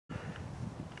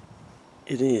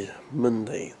It is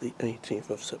Monday the 18th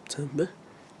of September.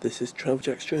 This is Travel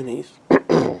Jack's Journeys,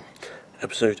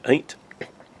 episode 8,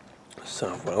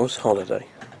 South Wales Holiday.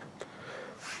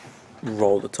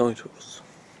 Roll the titles.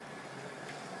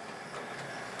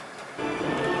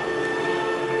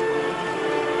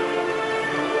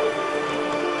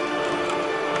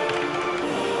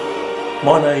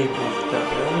 My name is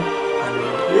Daniel, and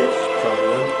in this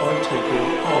program I'm taking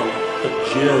you on a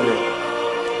journey.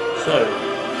 So,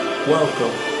 welcome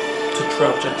to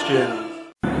Travel Jack's Journeys.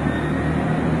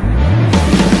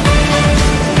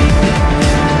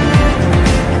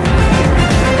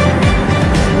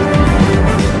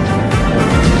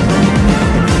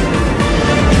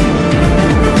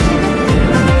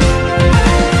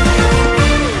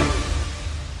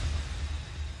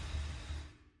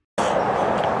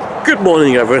 Good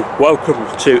morning everyone, welcome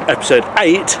to episode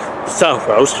 8, South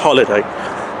Wales Holiday.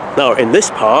 Now in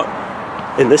this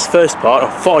first part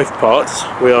of 5 parts,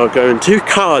 we are going to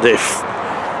Cardiff.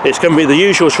 It's going to be the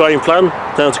usual train plan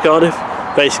down to Cardiff.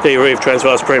 Basically ARRIVA Trains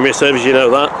Wales Premier Service, you know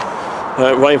that.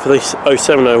 Waiting for the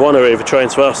 0701 ARRIVA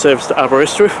Trains Wales Service to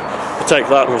Aberystwyth. We'll take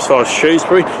that as far as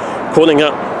Shrewsbury, calling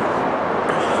at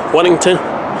Wellington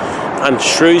and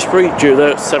Shrewsbury due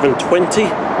there at 7:20.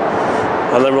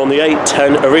 And then we're on the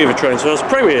 8:10 ARRIVA Trains Wales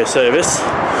Premier Service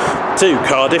to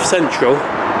Cardiff Central.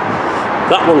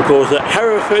 That one calls at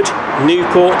Hereford,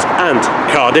 Newport and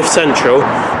Cardiff Central,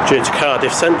 due to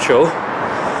Cardiff Central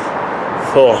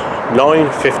for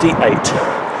 9:58.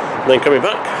 And then coming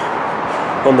back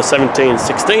on the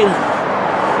 17:16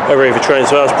 ARRIVA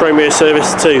Trains Wales Premier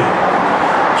Service to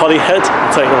Holyhead,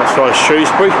 taking that as far as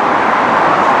Shrewsbury,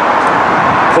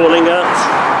 calling at,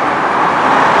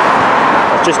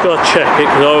 I've just got to check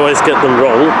it because I always get them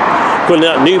wrong, calling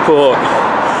at Newport,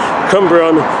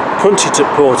 Cumbrian,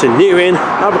 Pontypridd in Newin,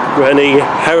 Aberystwyth I,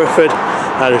 Hereford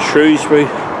and Shrewsbury,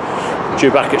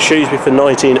 due back at Shrewsbury for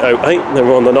 19:08. Then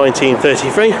we're on the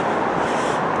 19:33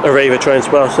 ARRIVA Trains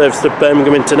Wales Service to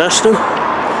Birmingham International.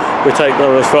 We take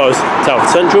them as far as Telford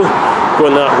Central,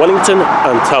 going at Wellington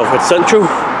and Telford Central.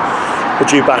 We're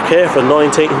due back here for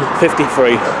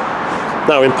 19:53.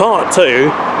 Now in part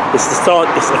 2, it's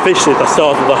officially the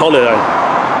start of the holiday.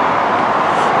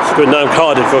 It's going down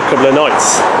Cardiff for a couple of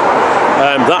nights.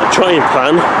 That train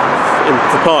plan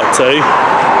for part 2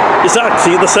 is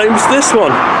actually the same as this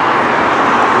one.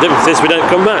 The difference is we don't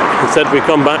come back. Instead we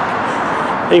come back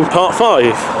in part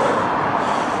 5.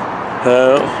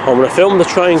 I'm going to film the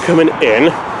train coming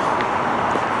in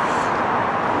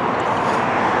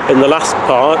the last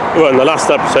part, well in the last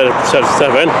episode, episode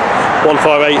 7,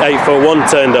 158841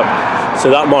 turned up. So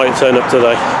that might turn up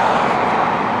today.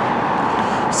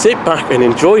 Sit back and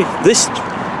enjoy this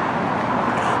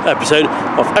episode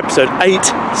of episode 8,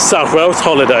 South Wales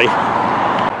Holiday.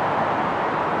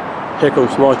 Here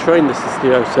comes my train. This is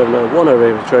the 0701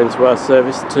 ARRIVA Trains Wales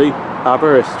Service to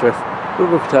Aberystwyth. We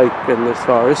will be taken as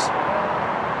far as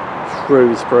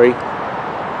Shrewsbury.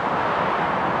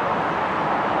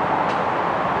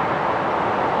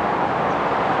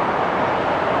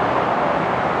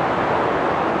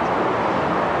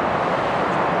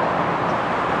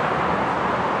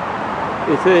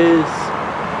 It is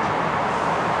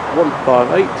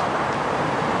 158825.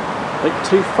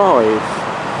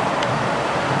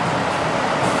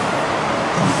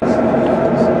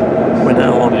 We're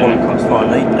now on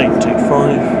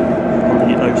 158825 on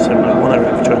the 0701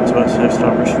 ARRIVA Trains Wales Service to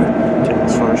Aberystwyth, taking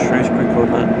as far as Shrewsbury,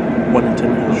 going at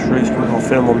Wellington and Shrewsbury. I'll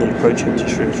film on the approach into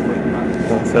Shrewsbury and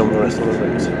I'll film the rest of the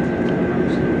routes.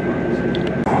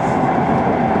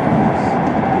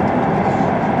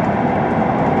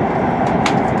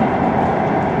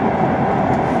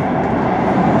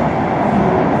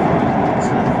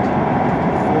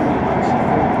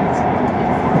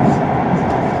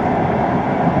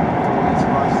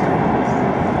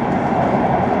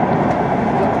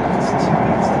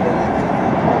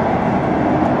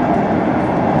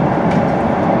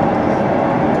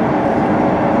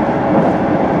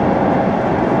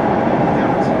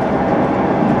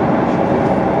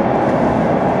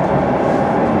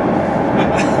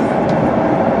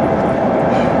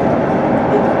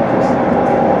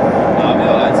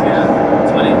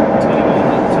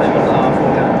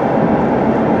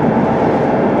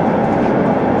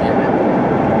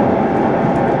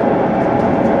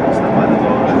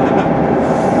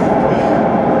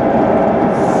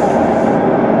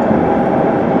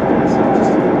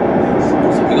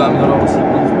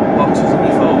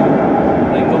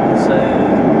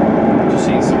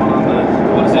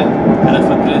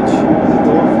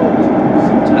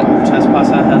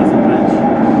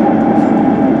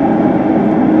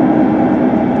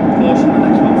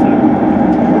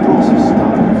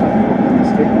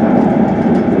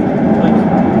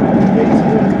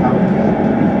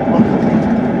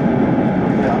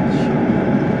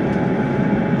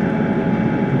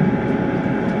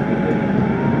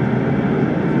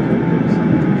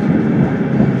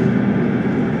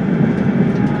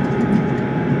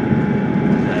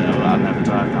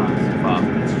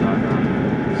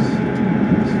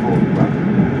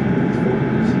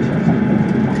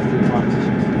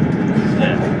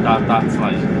 it's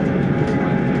like,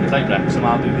 if they Wrexham,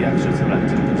 I'll do the extra to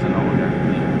Wrexham, because I know we're going to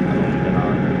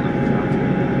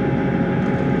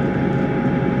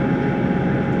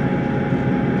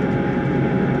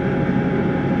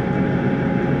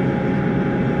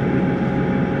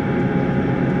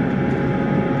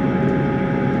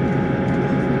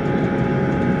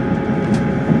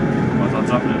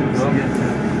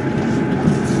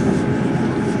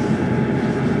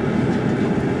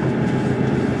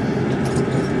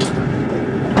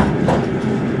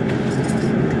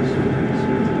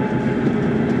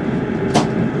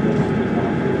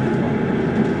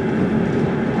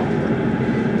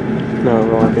Now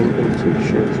arriving into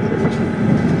Shrewsbury.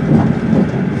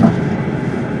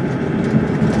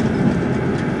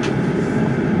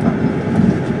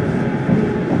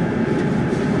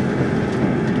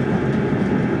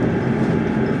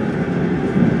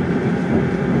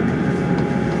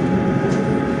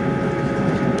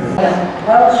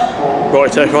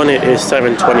 Right everyone, it is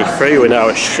 7:23, we're now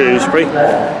at Shrewsbury,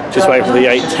 just waiting for the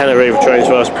 8:10 ARRIVA Trains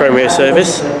Wales Premier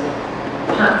Service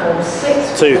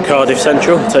to Cardiff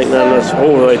Central, taking us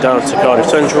all the way down to Cardiff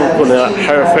Central, pulling out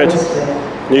Hereford,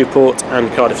 Newport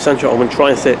and Cardiff Central. I'm going to try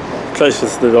and sit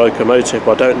closest to the locomotive,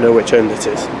 but I don't know which end it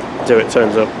is until it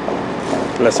turns up,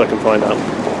 unless I can find out.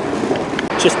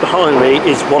 Just behind me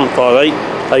is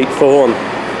 158841.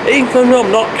 Even though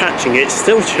I'm not catching it, it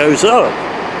still shows up.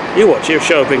 You watch it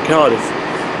show up in Cardiff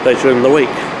later in the week.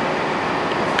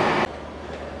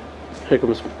 Here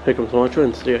comes my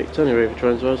train to the 8:10 ARRIVA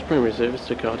Trains Wales Premier Service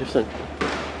to Cardiff Central.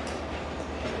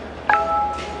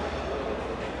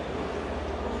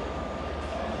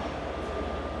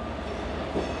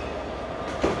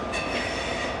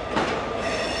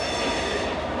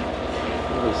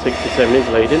 And 67 is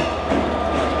leading.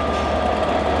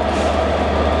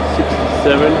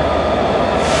 67.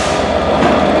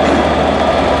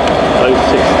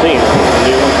 016.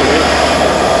 New one for me.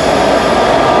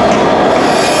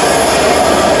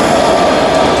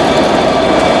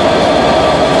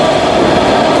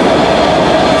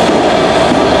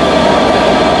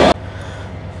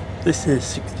 This is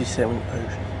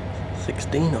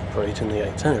 6716 operating the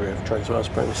 810 ARRIVA Trains Wales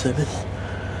Premier Service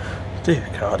to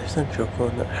Cardiff Central,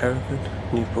 calling at Hereford,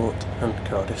 Newport and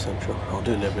Cardiff Central. I'll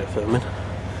do a little bit of filming.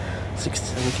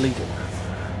 67's leading.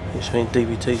 It's showing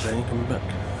DVT's only coming back.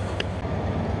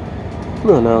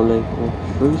 We're now leaving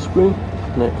Shrewsbury.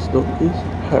 Next up is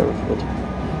Hereford.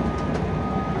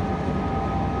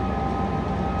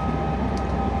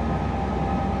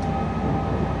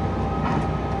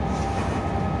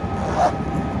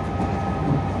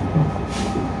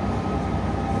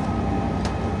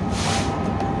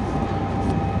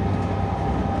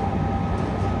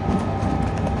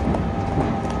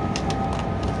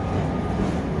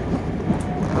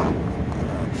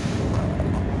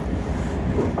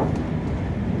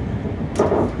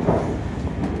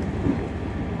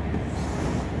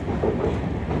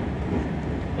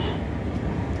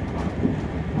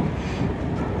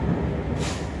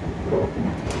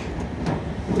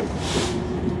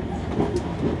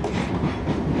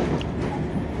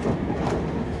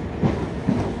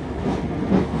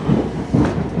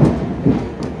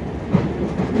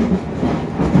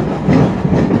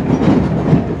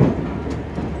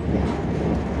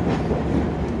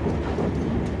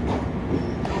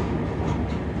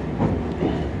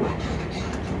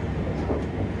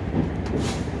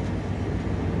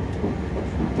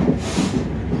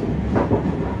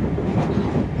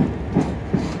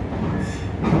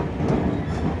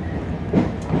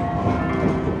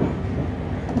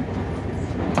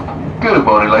 Good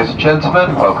morning ladies and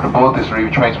gentlemen, welcome aboard this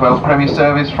ARRIVA Trains Wales Premier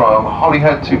Service from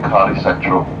Holyhead to Cardiff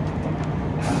Central.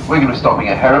 We're going to be stopping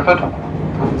at Hereford,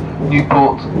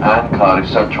 Newport and Cardiff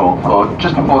Central for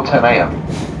just before 10 AM.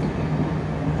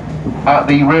 At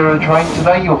the rear of the train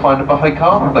today you'll find a buffet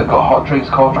car. They've got hot drinks,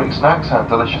 cold drinks, snacks and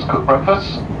delicious cooked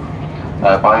breakfasts.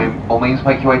 By all means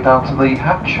make your way down to the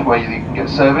hatch where you can get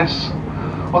service.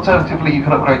 Alternatively you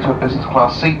can upgrade to a business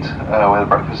class seat where the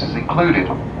breakfast is included.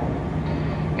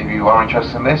 If you are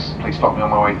interested in this, please stop me on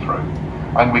my way through.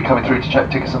 I'm going to be coming through to check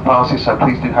tickets and passes, so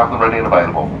please do have them ready and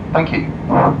available. Thank you.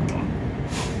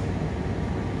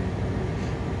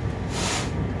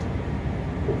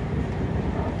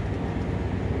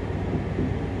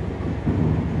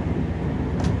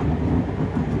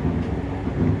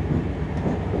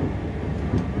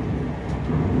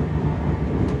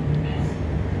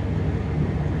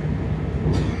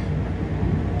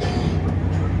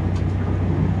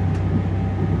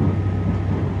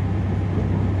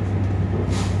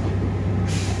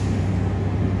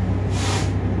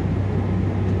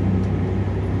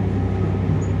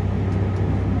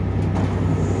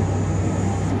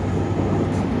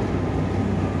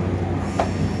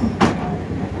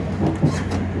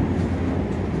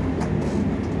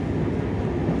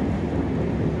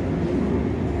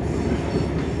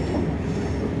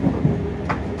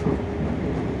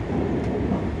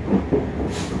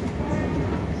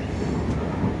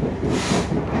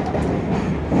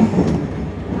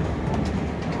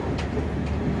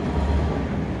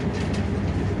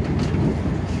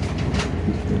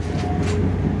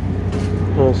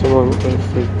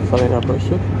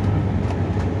 Aberystwyth.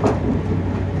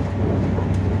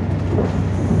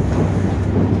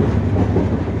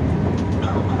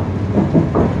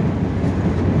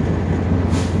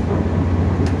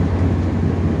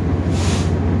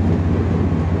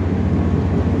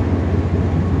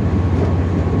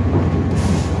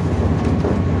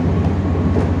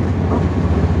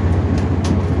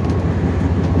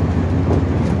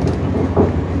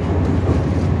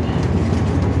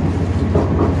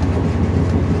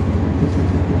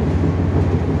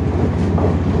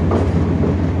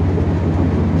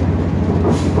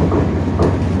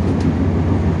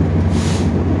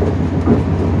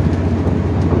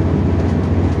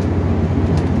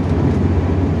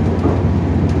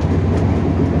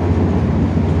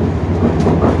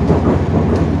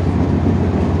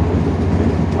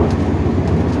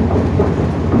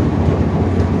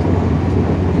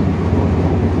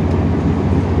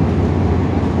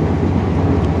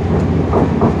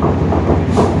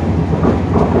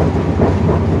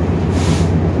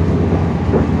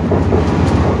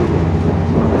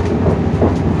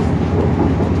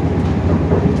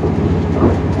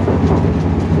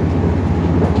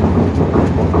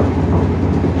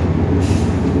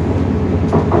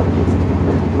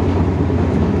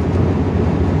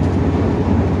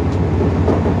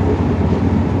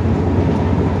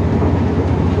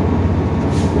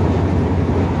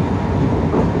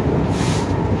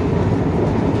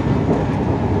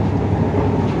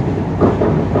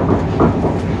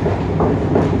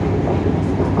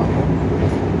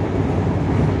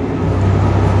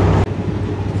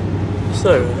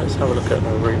 So let's have a look at the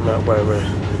route map where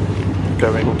we're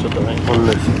going today on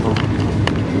this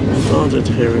one. Started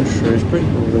here in Shrewsbury,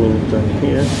 we're running down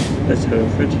here at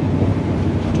Telford,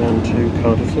 down to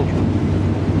Cardiff Central.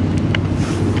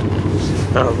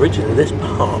 Now originally this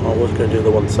part I was going to do the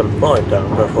 175 down,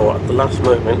 but I thought at the last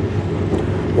moment,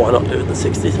 why not do the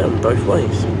 67 both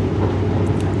ways?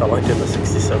 I like doing the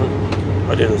 67,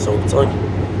 I do this all the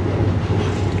time.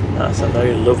 That's a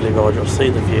very lovely ride, you'll see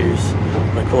the views.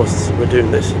 And of course we're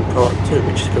doing this in part 2,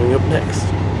 which is coming up next.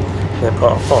 And then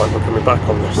part 5 we're coming back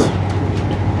on this.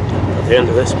 At the end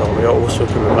of this part we are also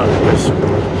coming back because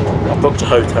I booked a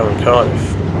hotel in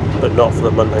Cardiff, but not for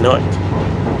the Monday night.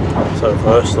 So the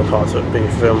rest of the parts would be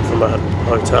filmed from a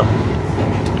hotel.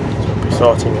 So we'll be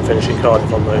starting and finishing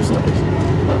Cardiff on those days.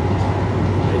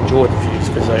 Enjoy the views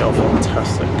because they are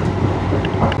fantastic.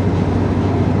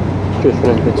 Just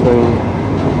running between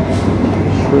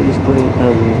Shrewsbury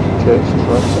and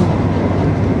Church.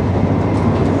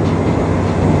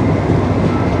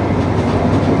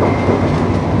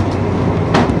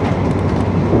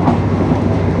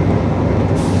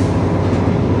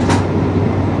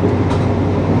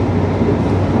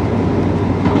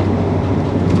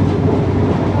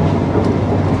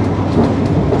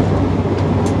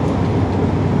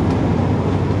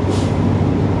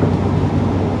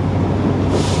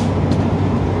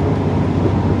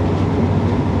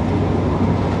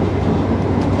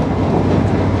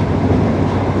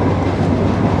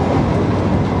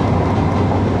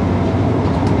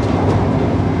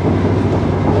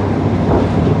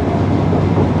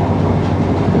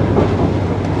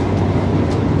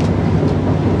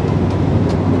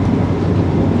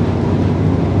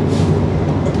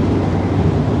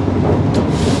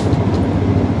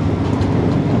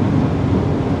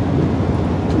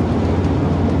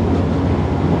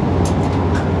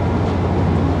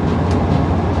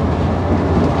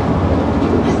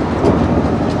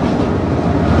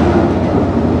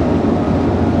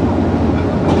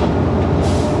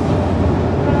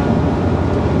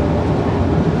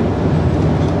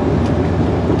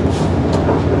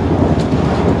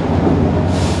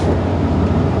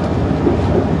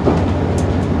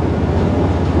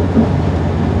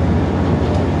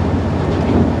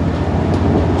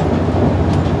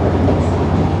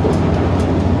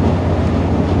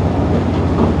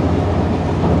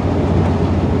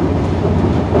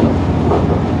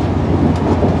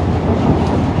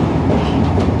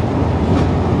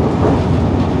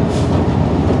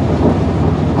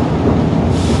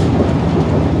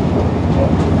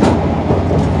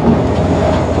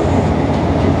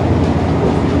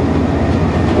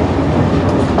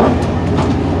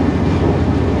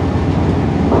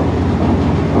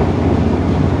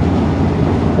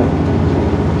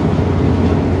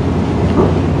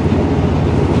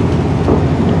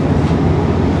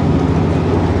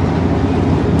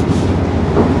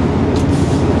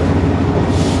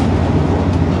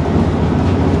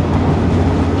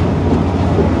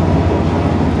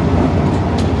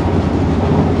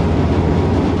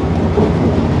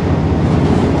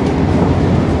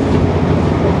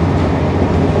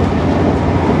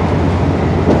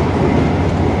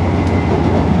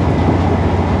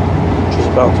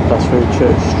 about to pass through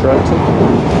Church Stretton.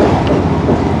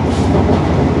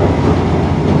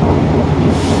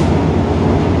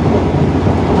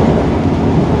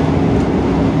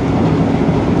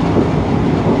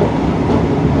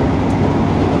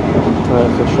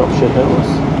 There's the Shropshire Hills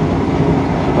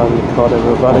and the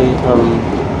Cardiff Valley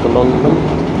and the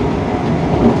Longman.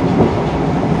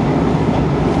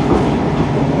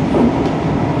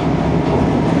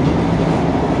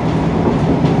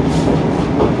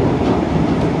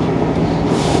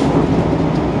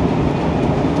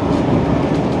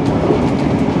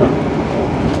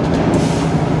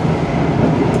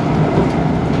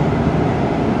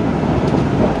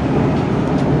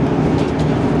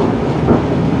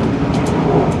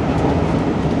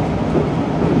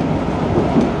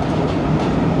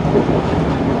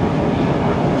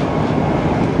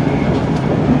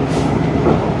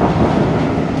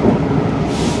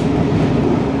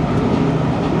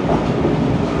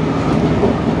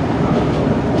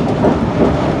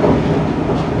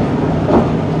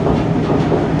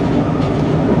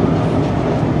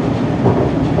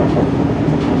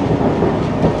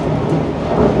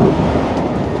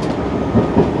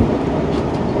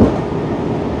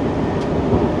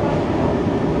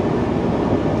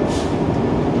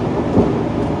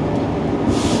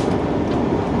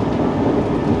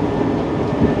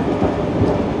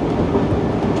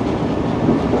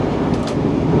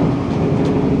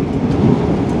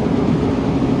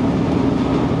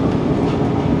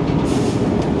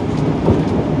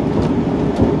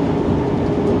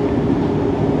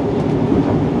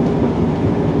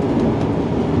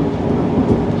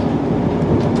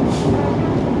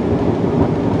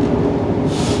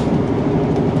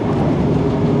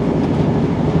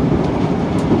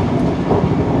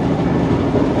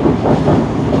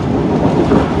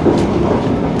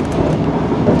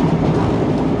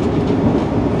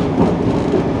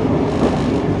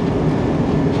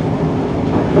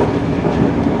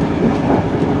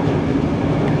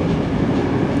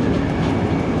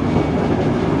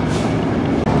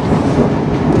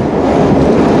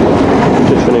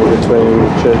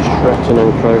 Church Stretton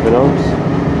and Cloven Arms.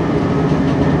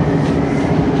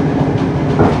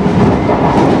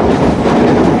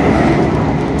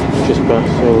 Just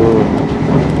passing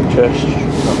Church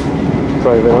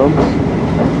Cloven Arms.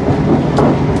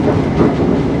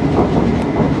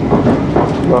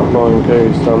 That line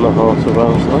goes down the Heart of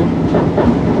Wales line.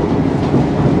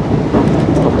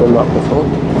 I've done that before.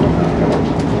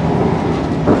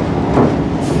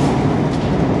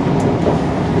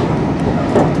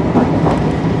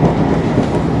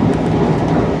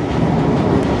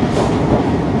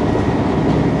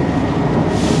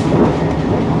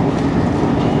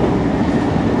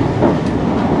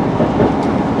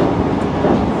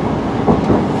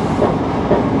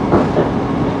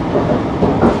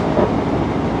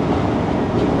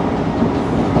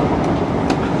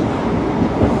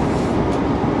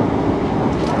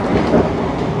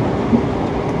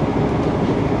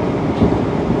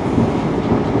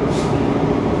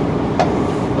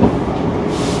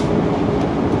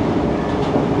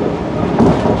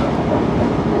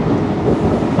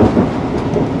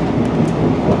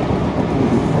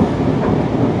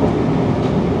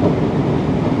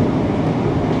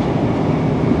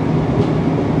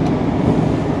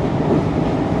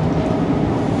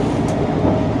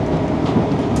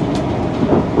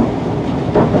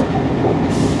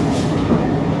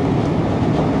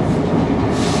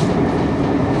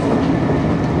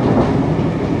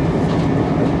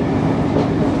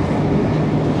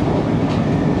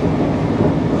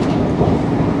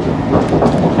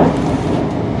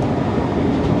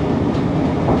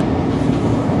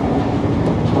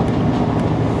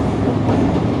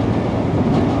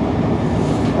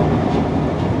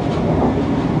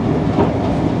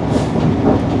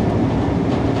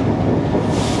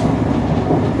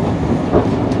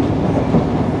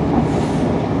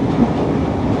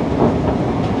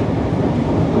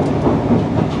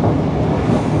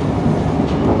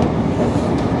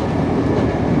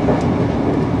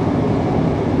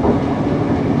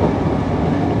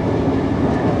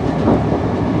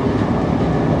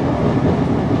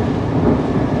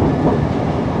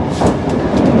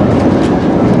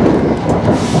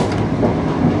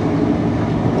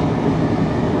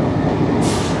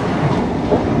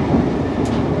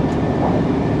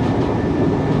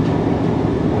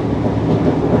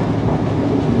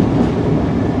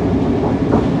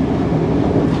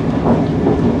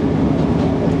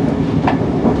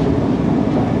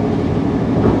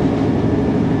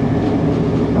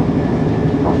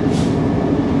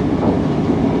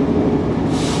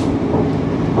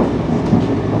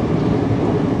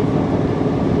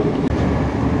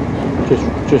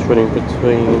 Just running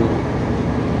between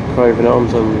Craven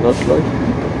Arms and Ludlow.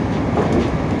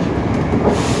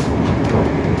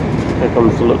 Here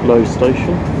comes the Ludlow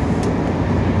station.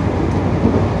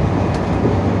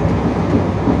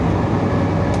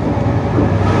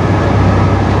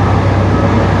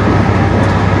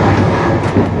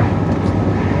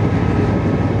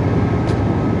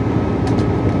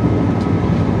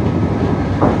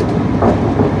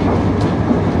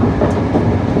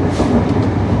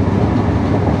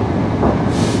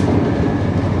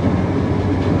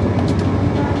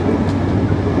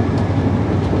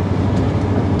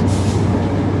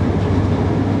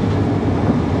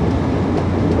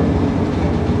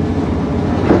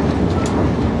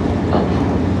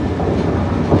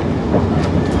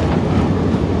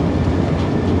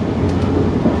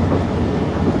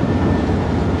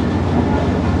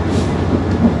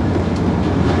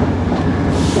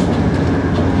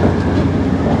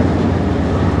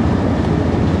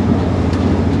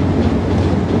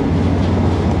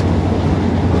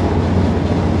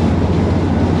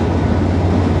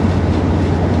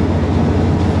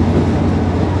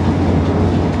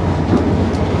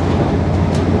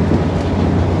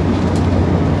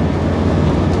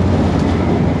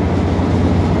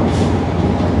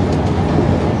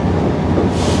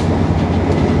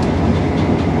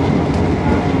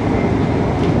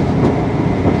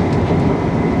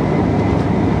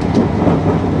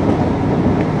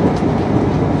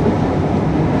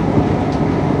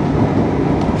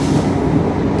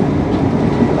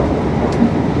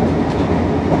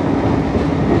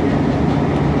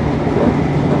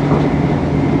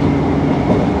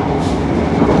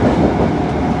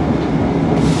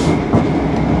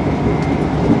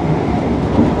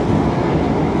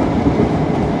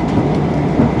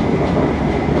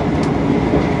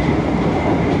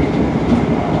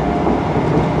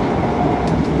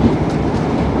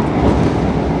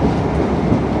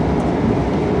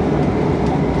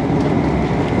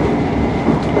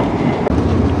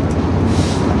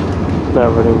 Now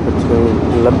running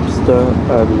between Leicester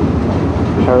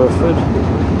and Hereford.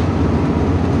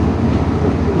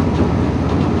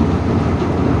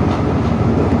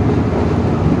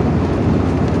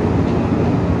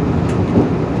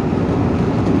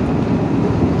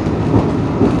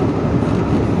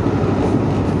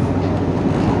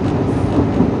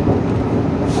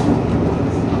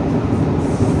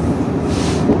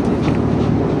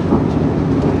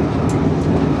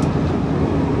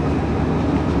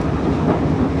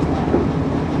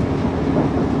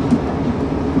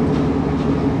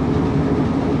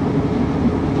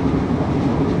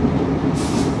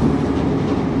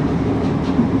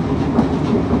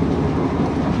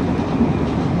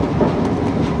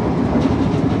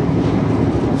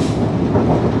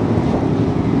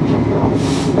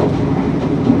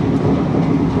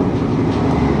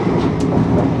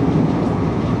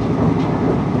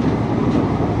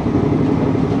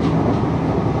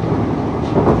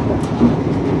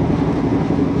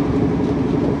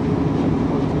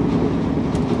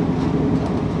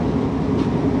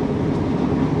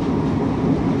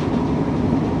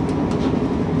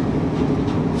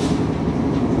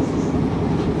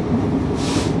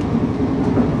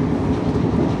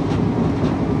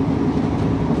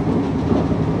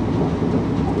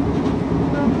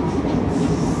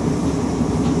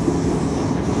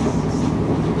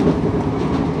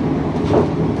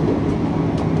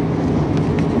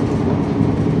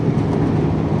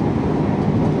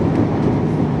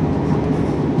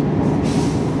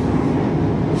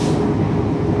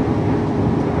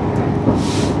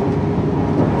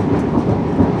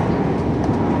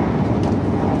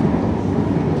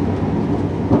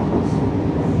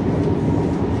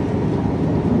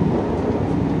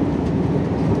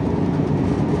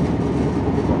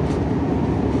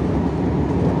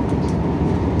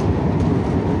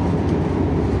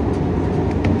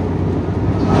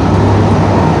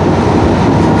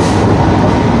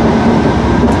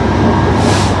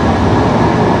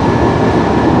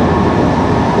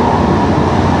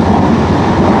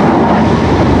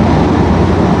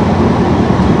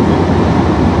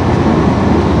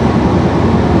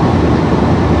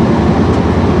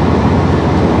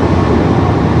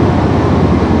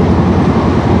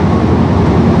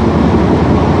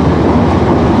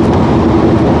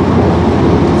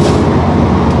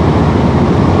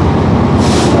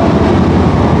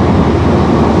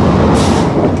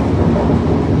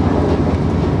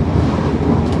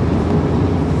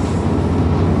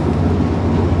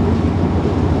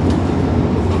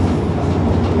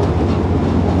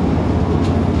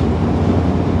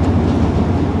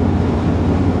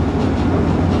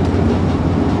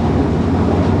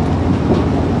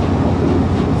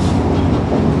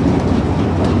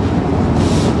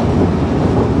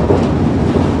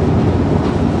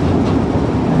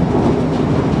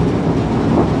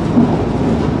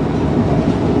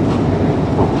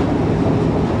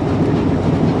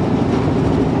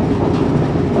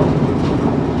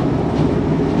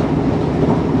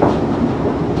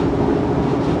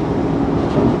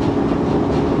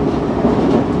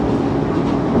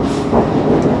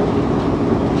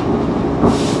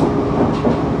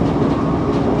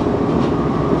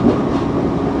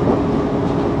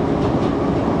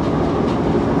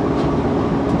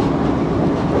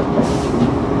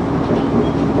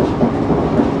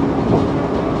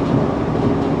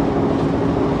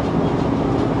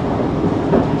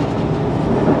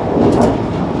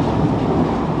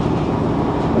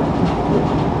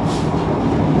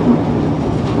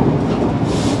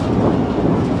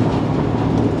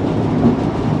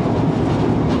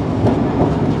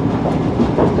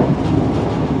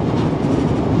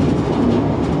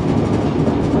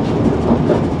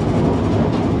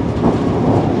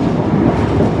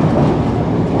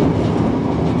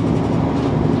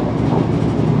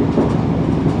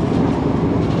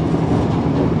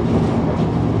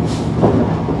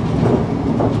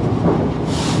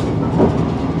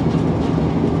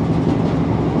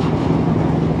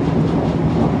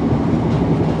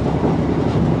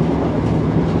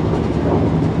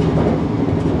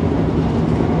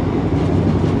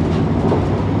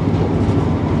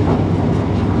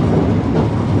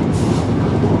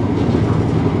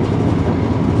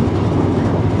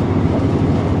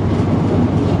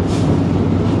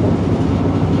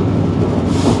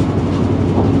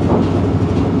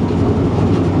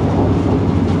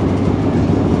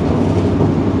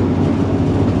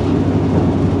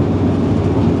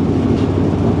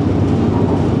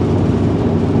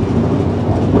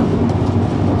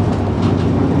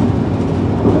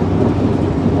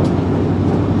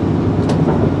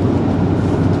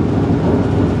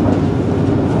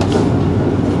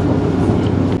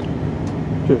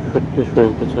 quickest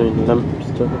room between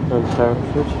Leominster and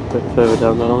Hereford, a bit further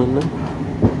down the line there.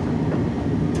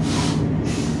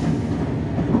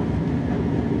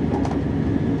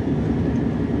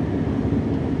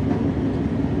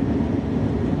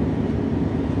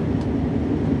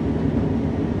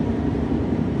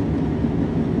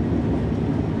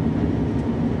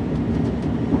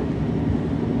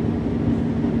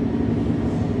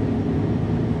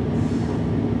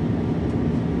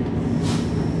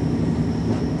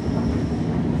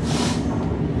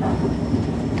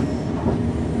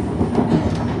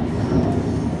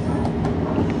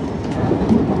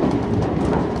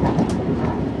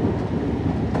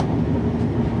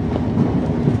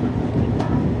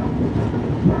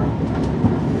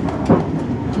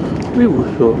 We will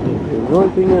shortly be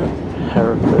arriving at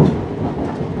Hereford.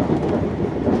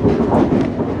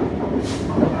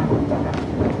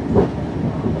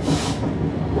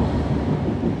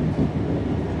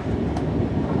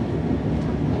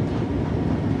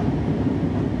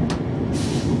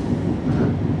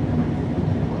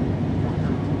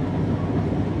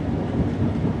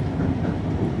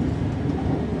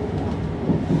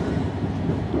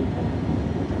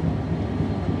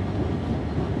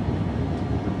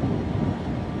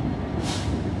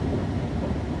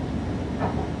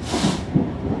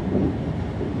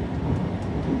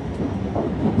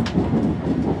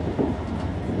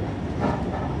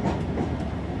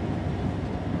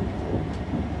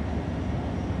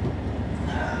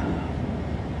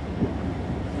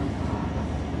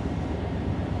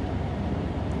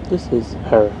 This is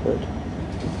Hereford.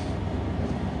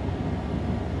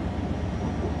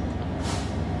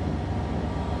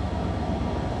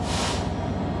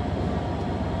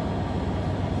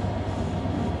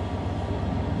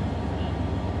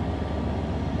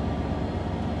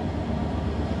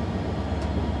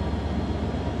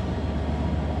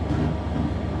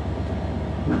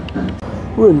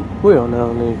 We are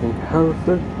now leaving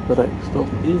Hereford. The next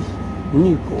stop is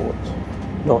Newport.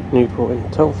 Not Newport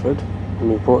in Telford,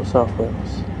 Newport, South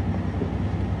Wales.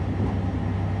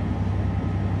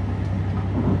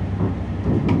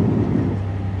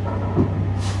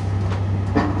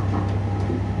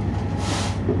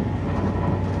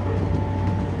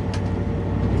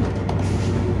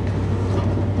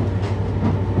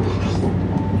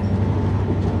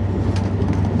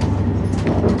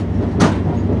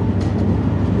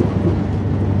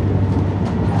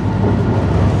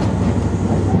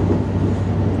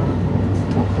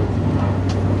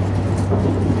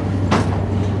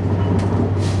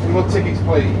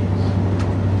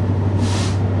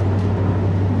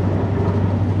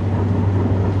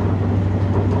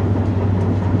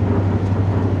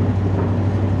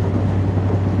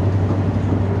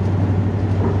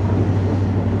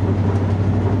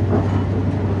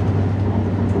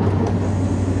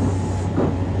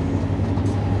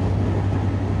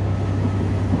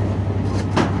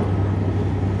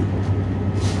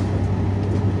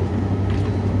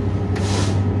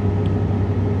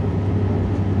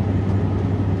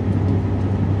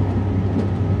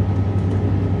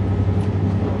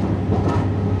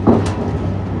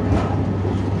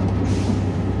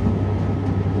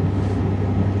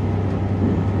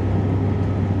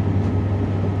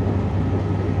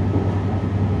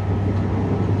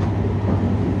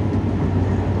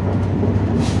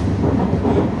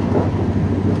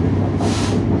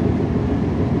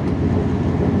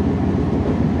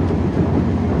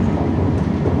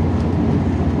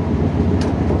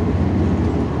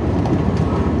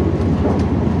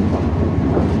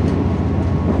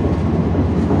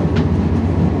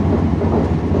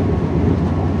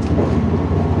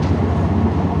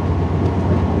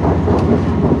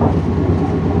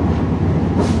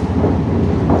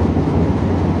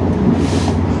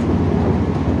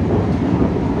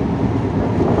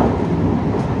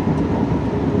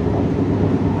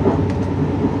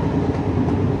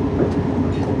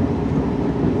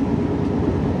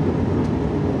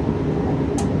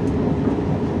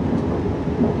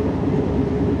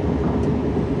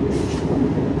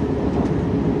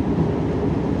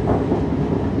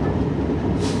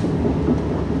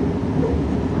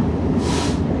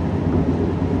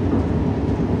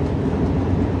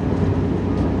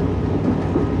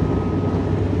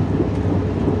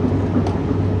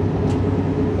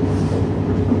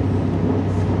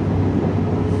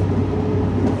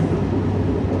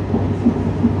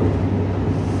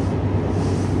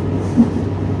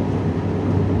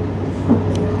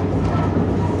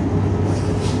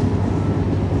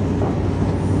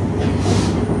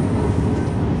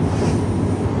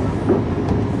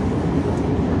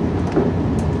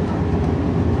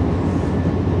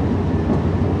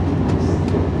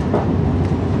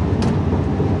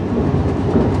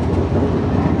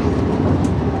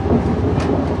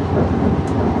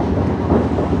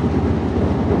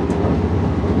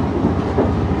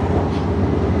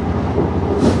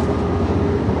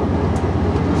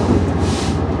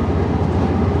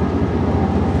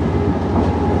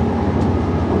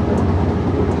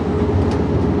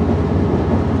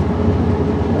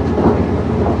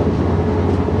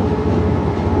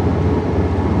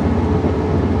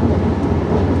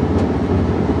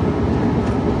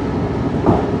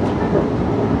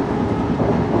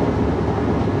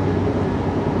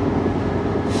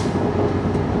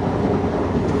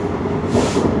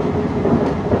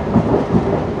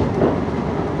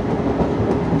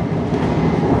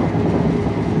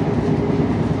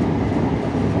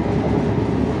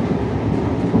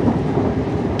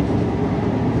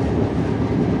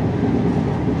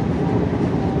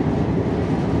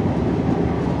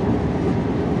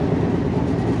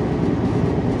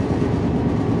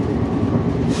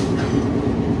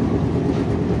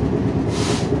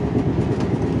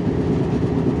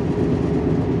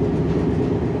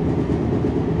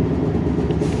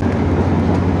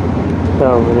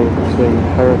 running between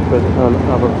Hereford and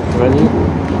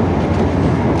Aberystwyth.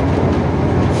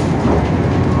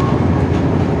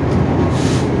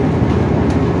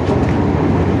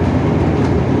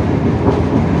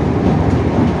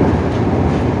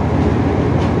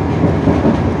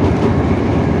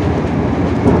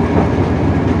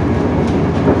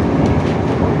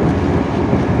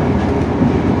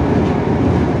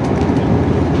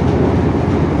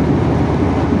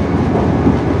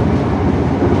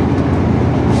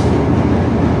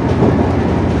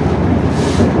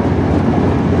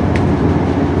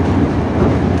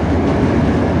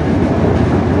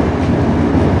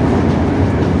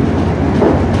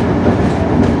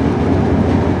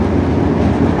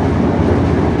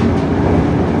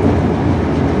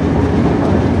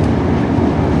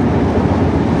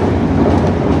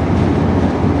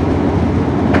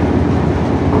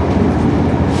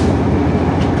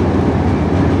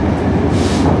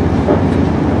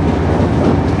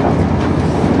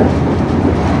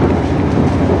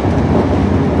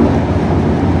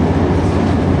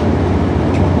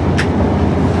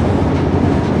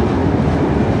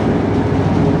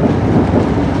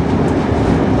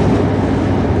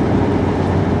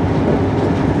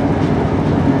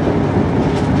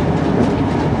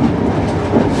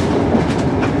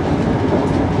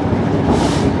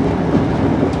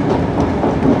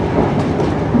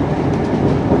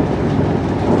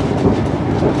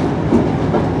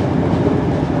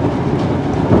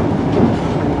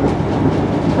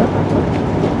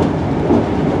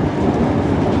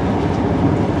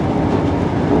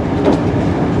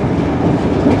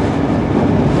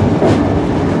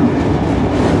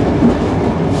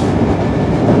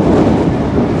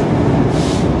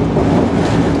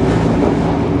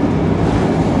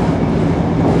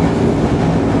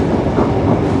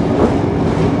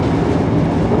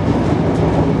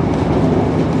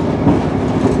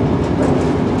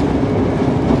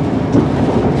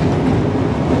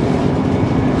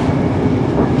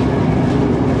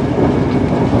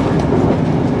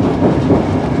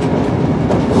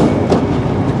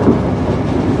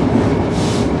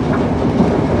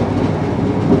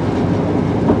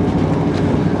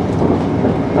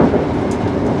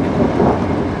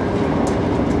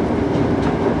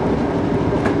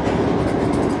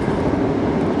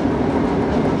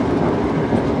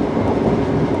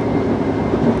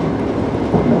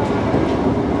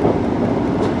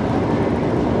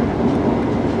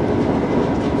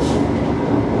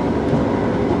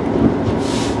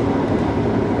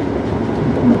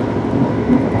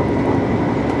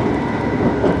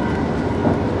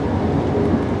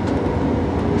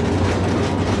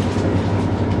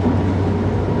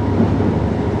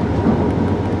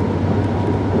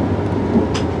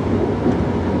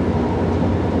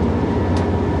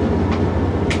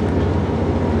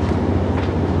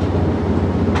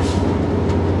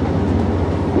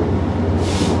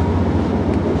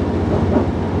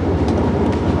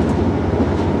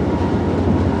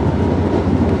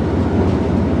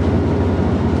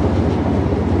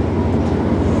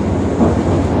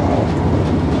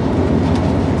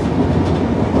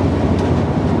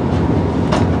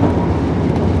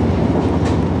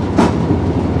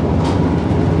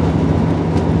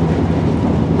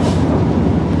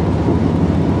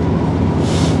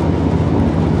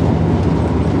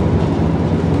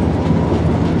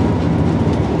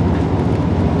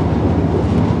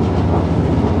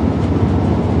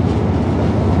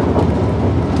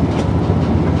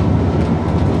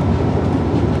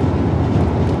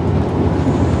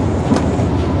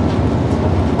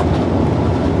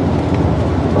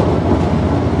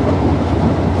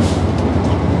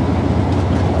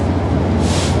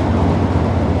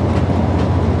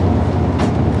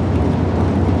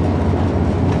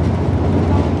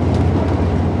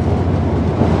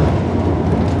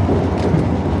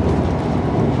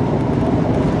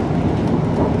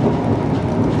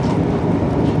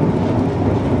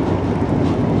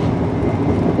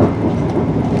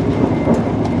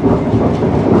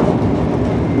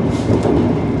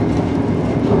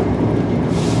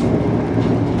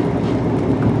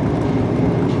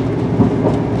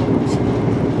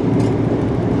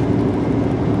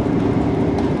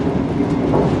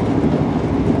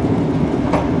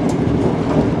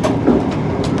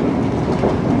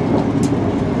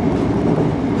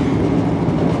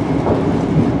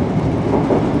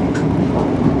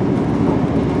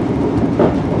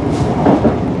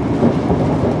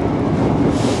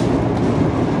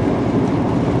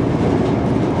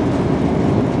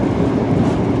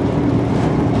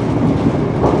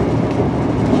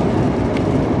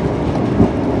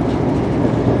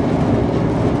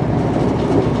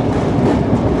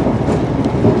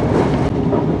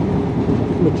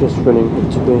 just running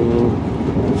between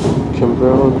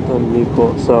Cumberland and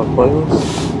Newport, South Wales.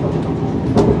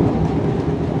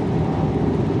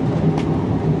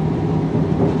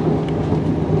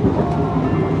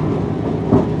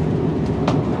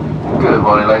 Good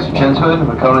morning, ladies and gentlemen.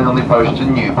 We're currently on the approach to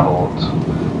Newport.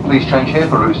 Please change here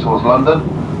for routes towards London,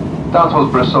 down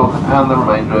towards Bristol and the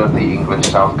remainder of the English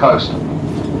south coast.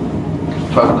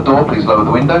 To open the door, please lower the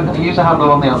window and use the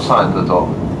handle on the outside of the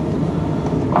door.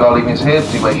 With our leavings here,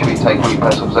 do make sure you take all your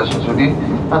personal possessions with you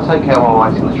and take care while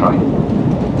lighting the train.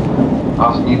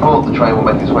 After Newport, the train will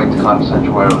make its way to Cardiff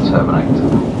Central where it will terminate.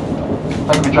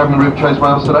 Thank you for travelling ARRIVA Trains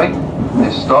Wales today.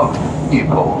 This stop,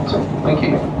 Newport. Thank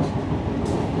you.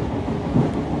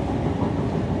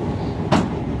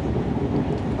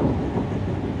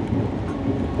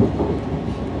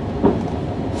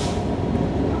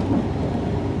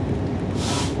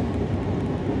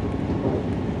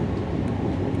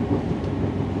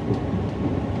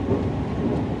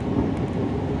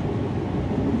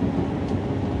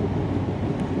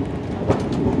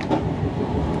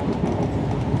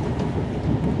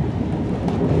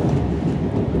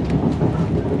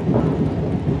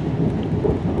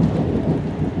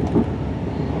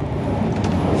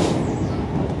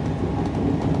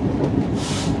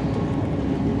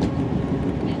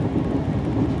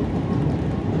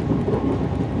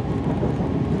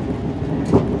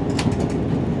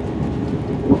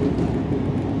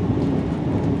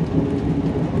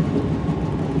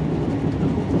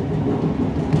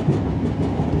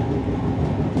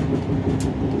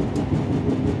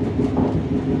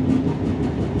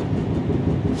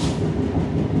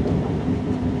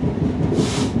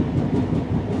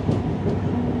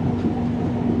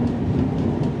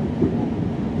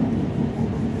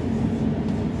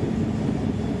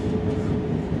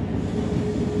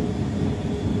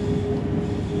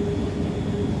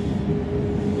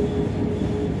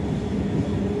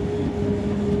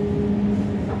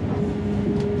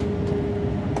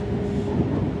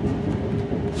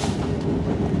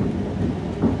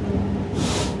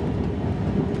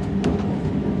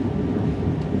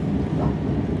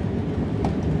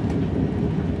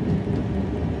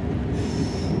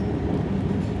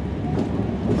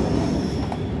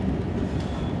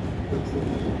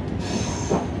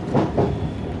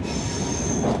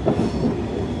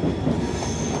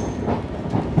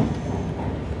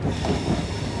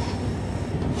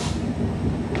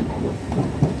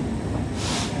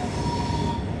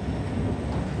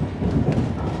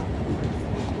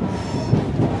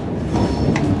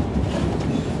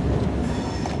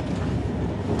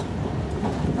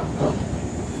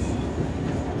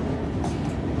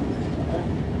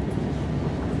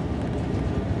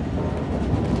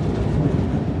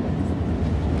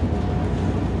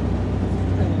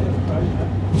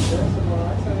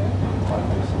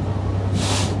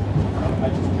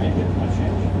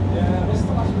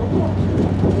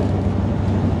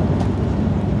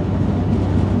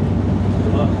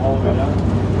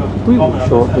 We will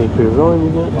shortly be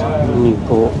arriving at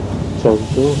Newport,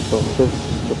 changing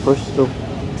services to Bristol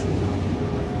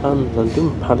and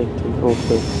London Paddington,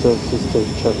 also services to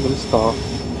Cheltenham Star.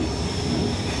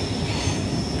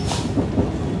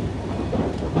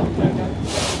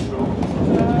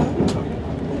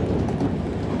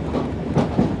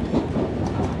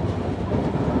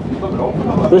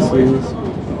 This is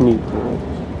Newport.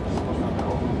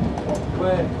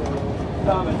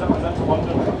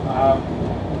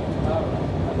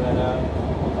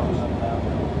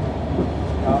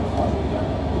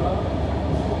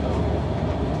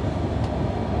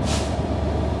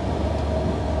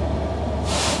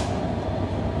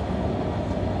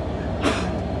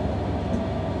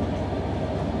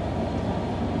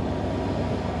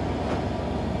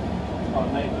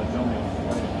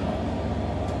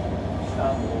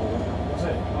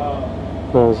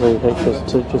 Now the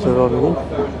HS2 just arriving in.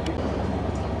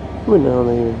 We're now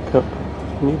nearing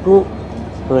Newport.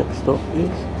 The next stop is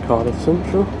Cardiff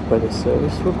Central, where the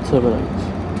service will terminate.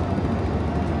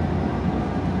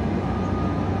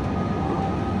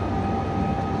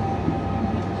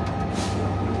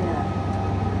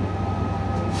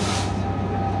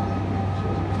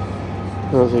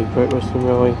 Now the Great Western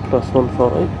Railway Class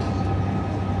 148.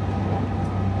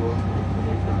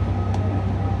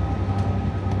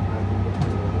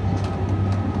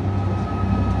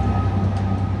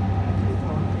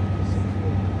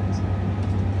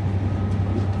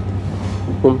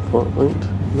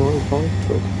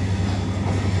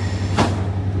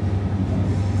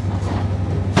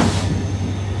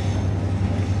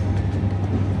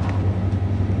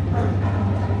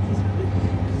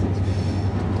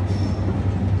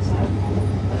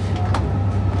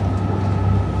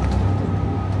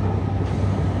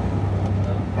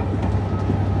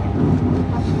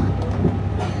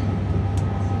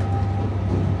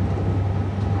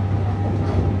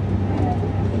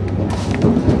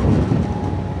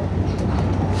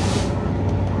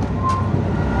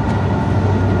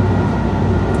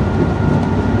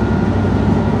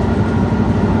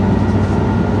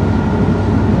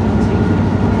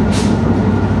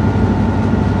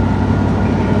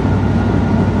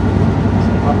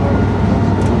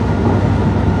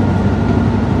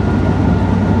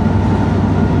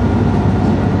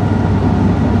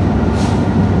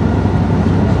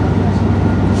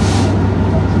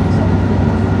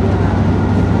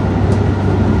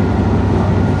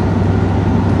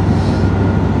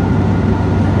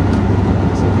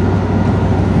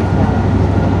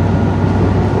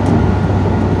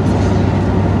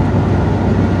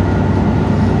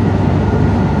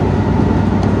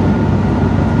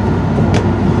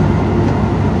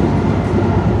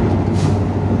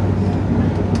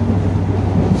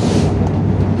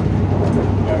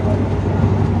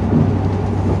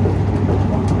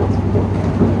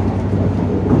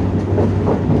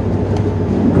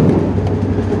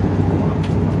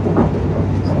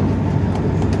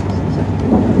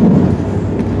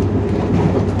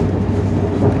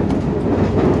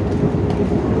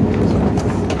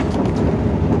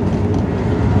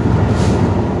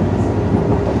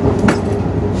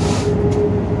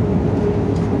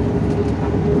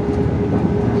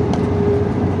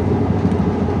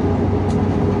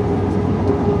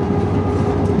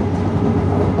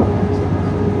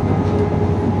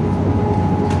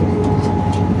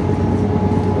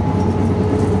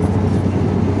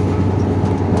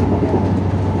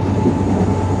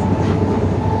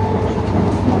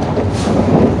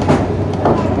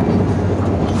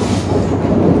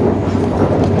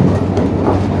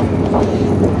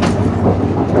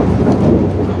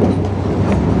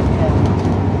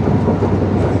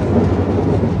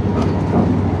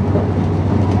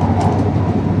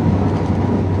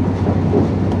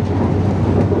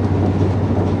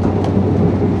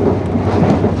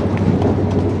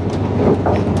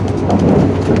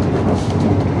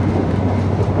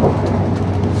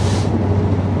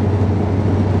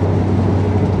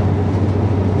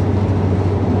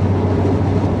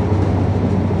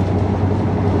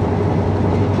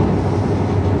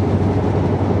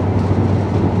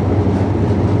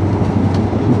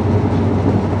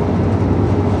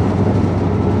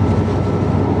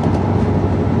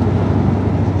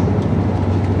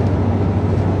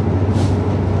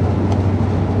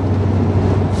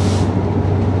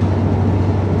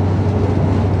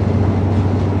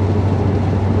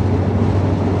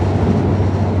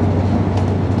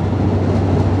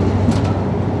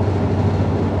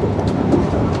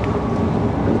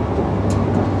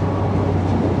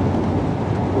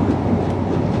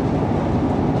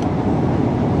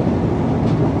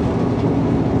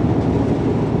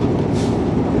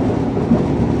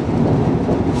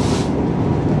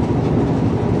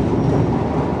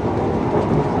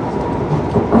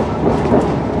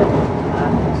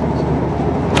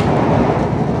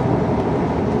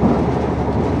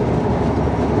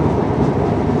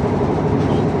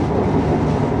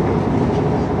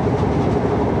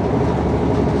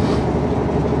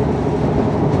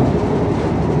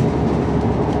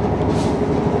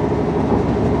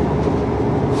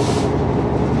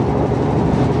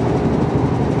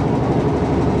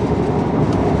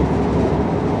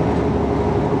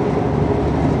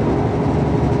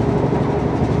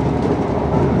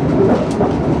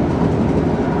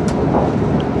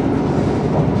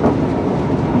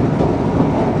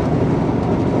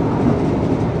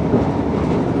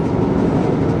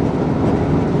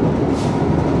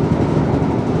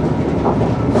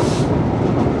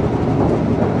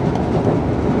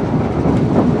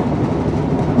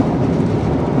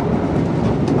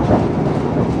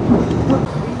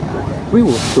 We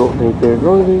will shortly be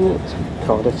arriving at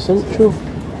Cardiff Central,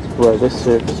 where this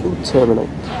service will terminate.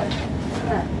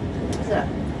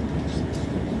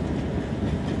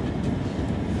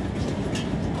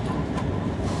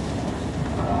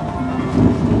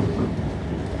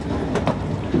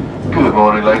 Good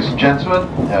morning, ladies and gentlemen.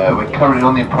 We're currently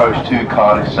on the approach to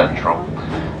Cardiff Central.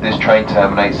 This train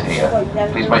terminates here.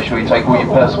 Please make sure you take all your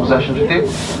personal possessions with you.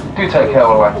 Do take care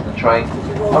while we're at the train.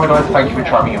 And we'd like to thank you for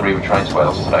travelling ARRIVA Trains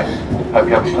Wales today. Hope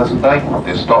you have a pleasant day.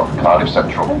 This stop, Cardiff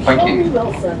Central. Thank you.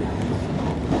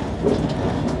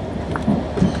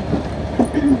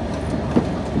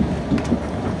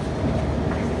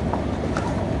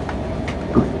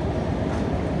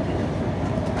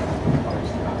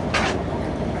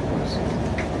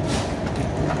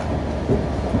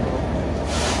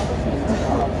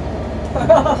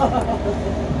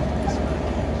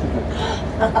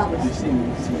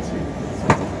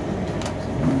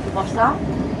 What's that?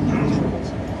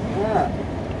 Yeah.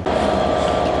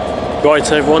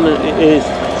 Right everyone, it is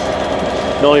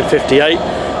 9:58.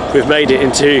 We've made it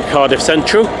into Cardiff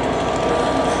Central.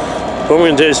 What we're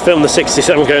going to do is film the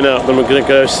 67 going out, then we're going to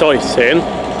go sightseeing.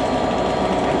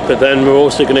 But then we're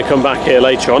also going to come back here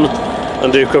later on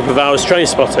and do a couple of hours train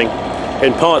spotting.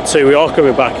 In part 2 we are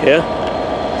coming back here.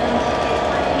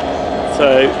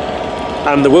 So,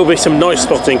 and there will be some night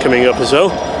spotting coming up as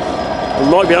well. We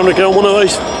might be able to go on one of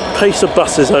those pacer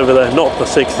buses over there, not the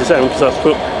 67 because that's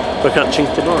what we're catching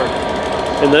tomorrow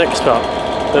in the next part.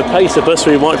 The pacer bus,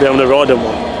 we might be able to ride on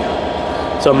one.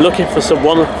 So I'm looking for some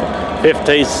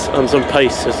 150s and some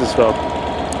pacers as well.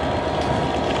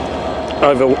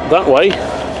 Over that way,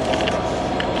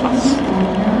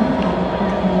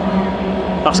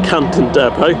 that's Canton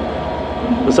Depot.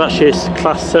 There's actually a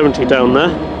class 70 down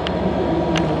there.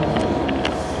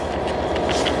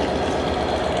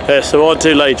 So what I'll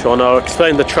do later on, I'll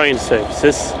explain the train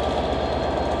services,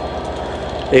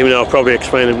 even though I'll probably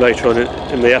explain them later on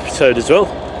in the episode as well.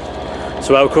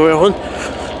 So welcome everyone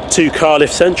to Cardiff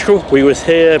Central. We was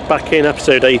here back in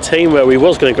episode 18 where we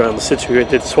was going to go around the city. We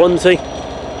did Swansea.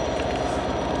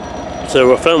 So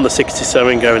we'll film the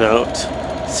 67 going out,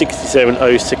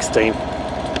 67016.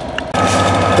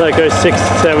 There goes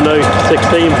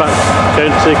 67016 back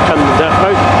going to Canton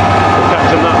Depot. We'll catch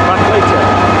them that back later.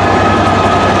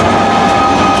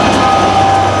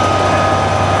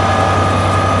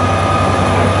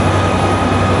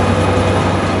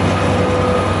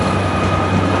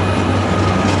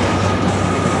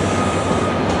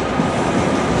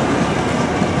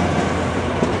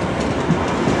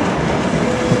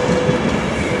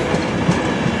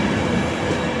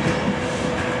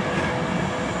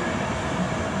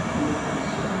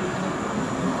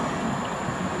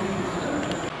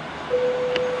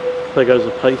 There goes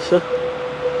a pacer.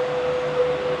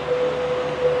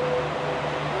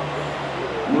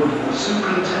 Would the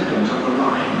superintendent of the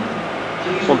line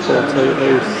please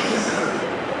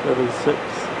 14276.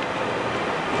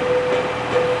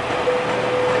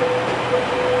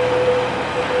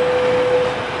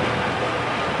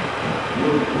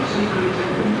 Would the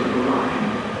superintendent of the line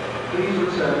please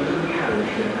return to the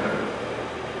carriage depot?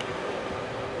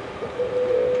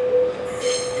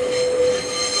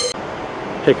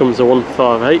 Here comes the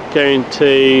 158 going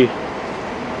to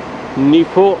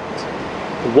Newport,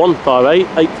 158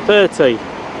 830.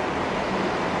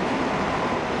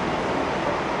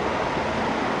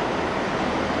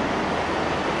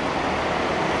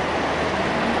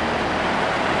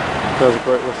 There's a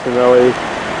Great Western Railway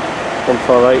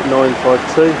 158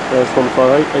 952, there's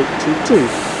 158 822.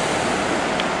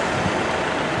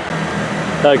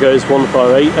 There goes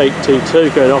 158 822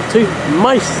 going off to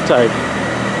Maesteg.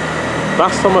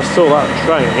 Last time I saw that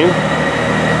train,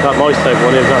 that Maesteg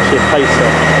one, it was actually a pacer.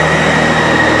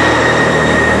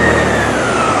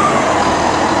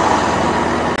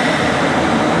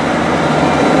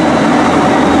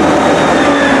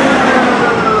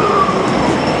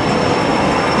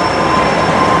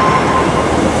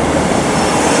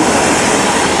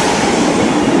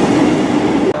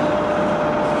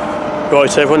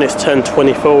 Right everyone, it's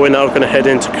 10:24, we're now going to head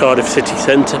into Cardiff city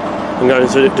centre. I'm going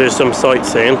to do some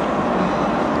sightseeing.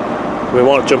 We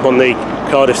might jump on the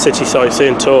Cardiff City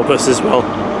Sightseeing tour bus as well.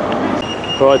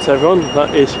 Right everyone,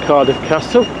 that is Cardiff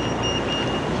Castle.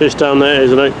 Just down there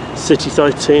is a City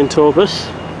Sightseeing tour bus.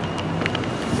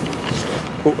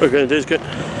 What we're going to do is going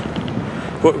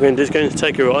to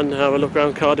take a ride and have a look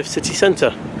around Cardiff City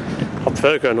Centre. I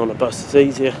prefer going on a bus, it's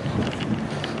easier.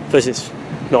 Plus it's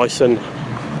nice and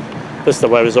plus the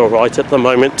weather's alright at the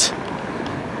moment.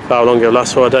 How long it'll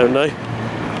last for I don't know.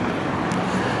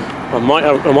 I might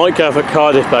go for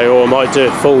Cardiff Bay, or I might do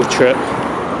a full trip.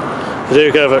 I do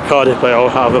go over at Cardiff, but I'll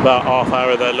have about half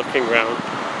hour there looking round.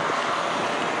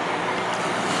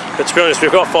 But to be honest,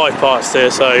 we've got 5 parts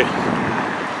here, so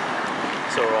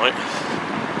it's alright.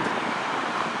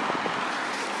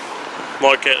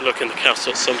 Might get a look in the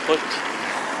castle at some point.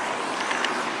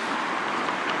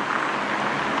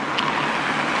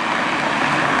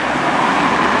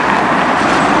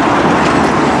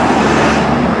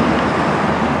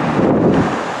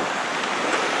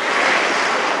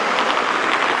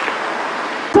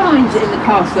 Signs in the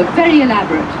castle are very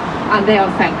elaborate, and they are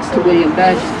thanks to William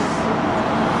Burgess.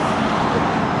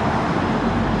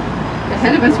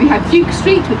 Ahead of us we have Duke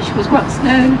Street, which was once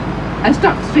known as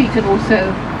Duck Street and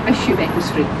also as Shoemaker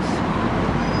Street.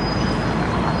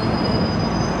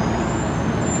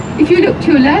 If you look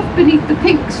to your left, beneath the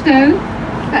pink stone,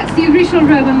 that's the original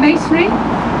Roman masonry.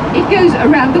 It goes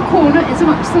around the corner. It's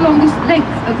amongst the longest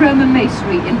length of Roman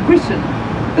masonry in Britain.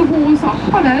 The walls are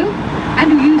hollow and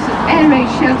were used as air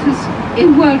raid shelters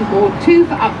in World War II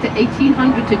for up to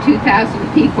 1,800 to 2,000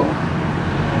 people.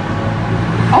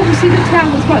 Obviously the town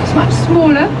was once much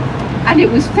smaller and it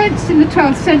was fenced in the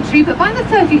 12th century, but by the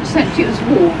 13th century it was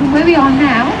walled, and where we are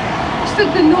now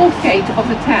stood the north gate of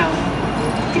the town,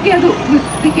 together with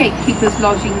the gatekeeper's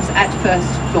lodgings at first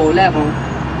floor level.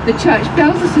 The church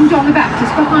bells of St John the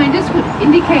Baptist behind us would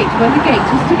indicate when the gate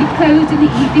was to be closed in the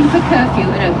evening for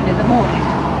curfew and open in the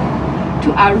morning.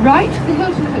 To our right, the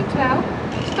Hilton Hotel,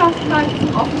 started life as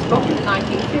an office block in the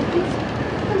 1950s,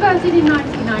 converted in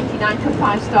 1999 to a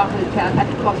 5-star hotel at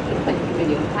a cost of £20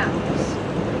 million.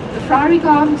 The Friary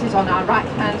Gardens is on our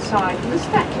right-hand side, and the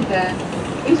statue there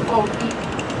is of the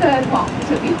third Marquis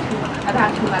of Bute,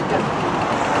 about whom I'm going to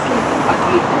speak quite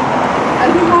briefly. A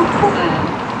remarkable man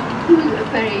who was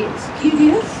very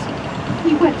studious.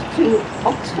 He went to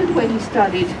Oxford when he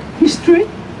studied history.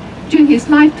 During his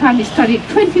lifetime he studied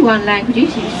 21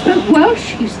 languages. He spoke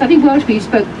Welsh, he studied Welsh, but he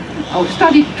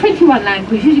studied 21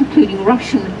 languages, including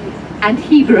Russian and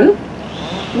Hebrew.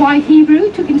 Why Hebrew?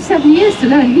 It took him 7 years to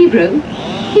learn Hebrew.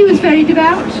 He was very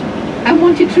devout and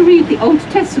wanted to read the Old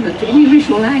Testament in the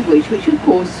original language, which of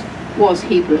course was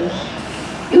Hebrew.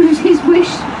 It was his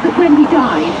wish that when he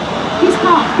died, his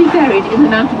heart be buried in the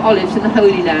Mount of Olives in the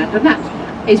Holy Land, and that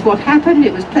is what happened.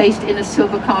 It was placed in a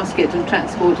silver casket and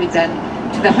transported then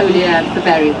to the Holy Land for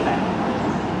burial there.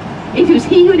 It was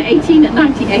he who in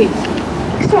 1898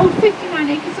 sold 59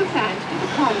 acres of land to the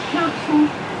Cardiff Council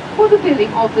for the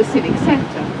building of the Civic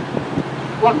Centre.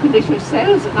 One condition of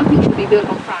sale was that nothing should be built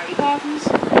on Friary Gardens,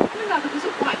 and another was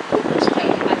that white Portland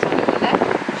stone as on the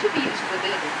left should be used for the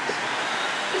buildings.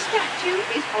 The statue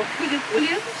is of William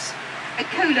Williams, a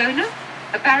co-owner,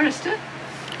 a barrister.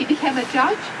 He became a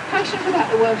judge, passionate about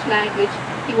the Welsh language.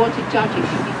 He wanted judges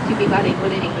to be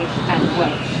bilingual in English and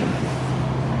Welsh.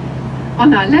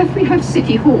 On our left we have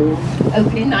City Hall,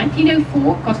 opened in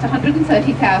 1904, cost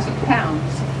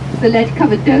 £130,000. The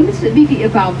lead-covered dome is immediately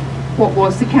above what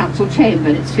was the council chamber,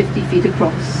 and it's 50 feet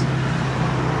across.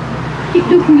 Keep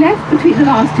looking left, between the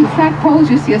last 2 flagpoles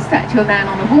you see a statue of a man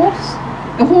on a horse.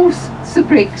 The horse, Sir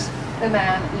Briggs, the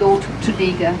man, Lord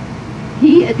Tredegar.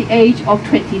 He, at the age of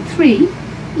 23,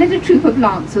 led a troop of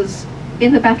lancers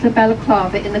in the Battle of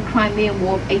Balaclava in the Crimean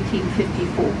War of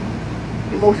 1854.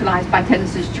 Immortalised by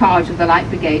Tennyson's charge of the Light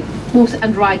Brigade. Horse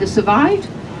and rider survived,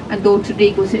 and Lord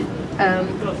Tredegar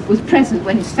was present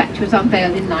when his statue was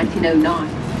unveiled in 1909.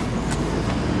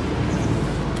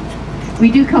 We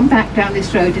do come back down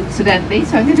this road incidentally,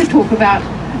 so I'm going to talk about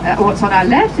what's on our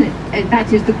left, and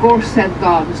that is the Gorsedd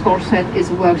Gardens. Gorsedd is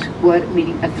a Welsh word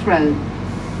meaning a throne.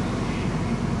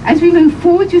 As we move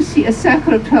forward, you'll see a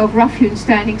circle of 12 rough-hewn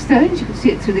standing stones. You can see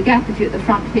it through the gap if you're at the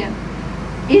front here.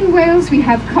 In Wales, we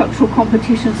have cultural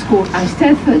competitions called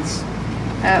Eisteddfods,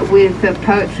 with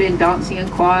poetry and dancing and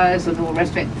choirs and all the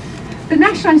rest of it. The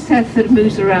National Eisteddfod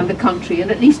moves around the country, and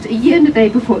at least a year and a day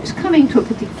before it's coming to a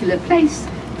particular place,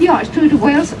 the Archdruid of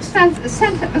Wales stands at the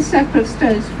centre of a circle of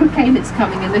stones to proclaim its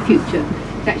coming in the future.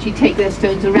 They actually take their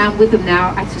stones around with them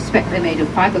now. I suspect they're made of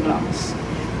fiberglass.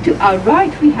 To our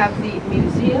right we have the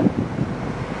museum.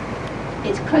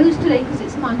 It's closed today because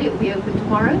it's Monday. It will be open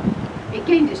tomorrow. It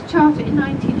gained its charter in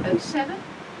 1907,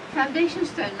 foundation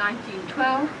stone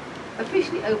 1912,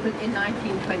 officially opened in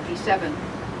 1927.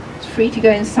 It's free to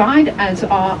go inside, as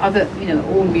are other,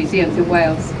 all museums in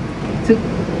Wales. So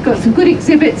got some good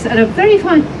exhibits and a very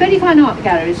fine art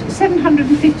galleries.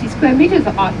 750 square metres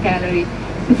of art gallery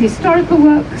with historical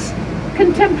works,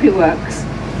 contemporary works,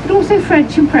 but also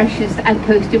French Impressionist and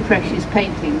post-Impressionist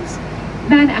paintings.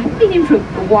 Man, I haven't been in for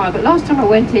a while, but last time I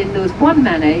went in there was one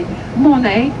Manet,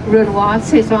 Monet, Renoir,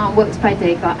 Cézanne, works by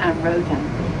Degas and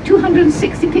Rodin.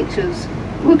 260 pictures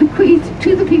well, bequeathed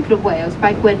to the people of Wales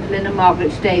by Gwendolyn and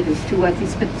Margaret Davies, two worthy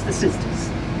spinster sisters.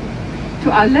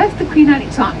 To our left, the Queen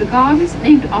Alexandra Gardens,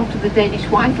 named after the Danish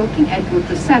wife of King Edward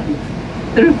VII.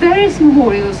 There are various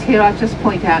memorials here. I'll just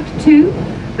point out two.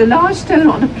 The large stone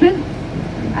on a plinth.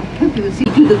 I hope you will see.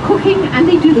 They do the cooking and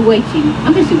they do the waiting,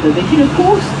 under supervision, of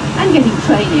course, and getting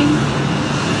training.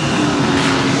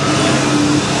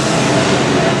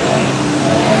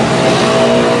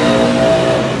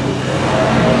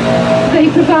 They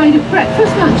provide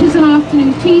breakfast, lunches and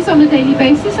afternoon teas on a daily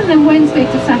basis, and then Wednesday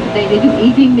to Saturday they do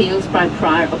evening meals by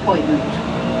prior appointment.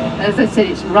 As I said,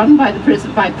 it's run by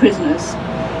prisoners.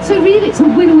 So really it's a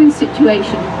win-win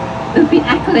situation. There'll be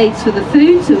accolades for the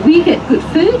food, so we get good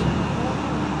food.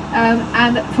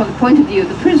 And from the point of view of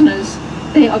the prisoners,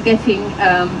 they are getting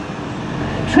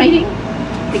training.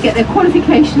 They get their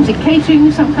qualifications in catering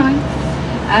of some kind.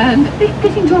 And they're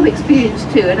getting job experience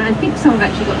too, and I think some have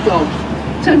actually got jobs.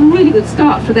 So a really good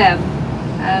start for them,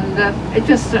 and it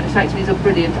just strikes me as a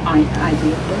brilliant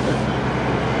idea.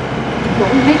 Well,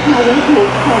 we're making our way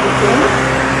towards Cardiff Bay.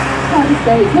 Cardiff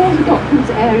Bay is all the dockyards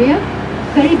area,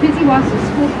 very busy whilst the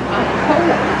school iron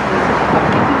coal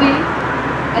coming to me,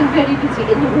 and very busy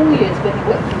in the war years when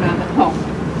we worked around the clock.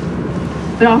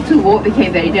 But after the war it became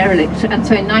very derelict, and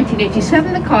so in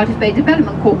 1987 the Cardiff Bay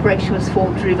Development Corporation was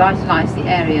formed to revitalise the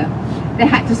area. They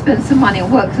had to spend some money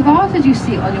on works of art, as you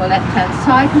see on your left-hand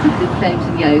side, with the blue flames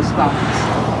and yellow sparks.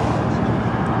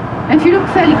 And if you look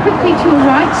fairly quickly to your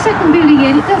right, second building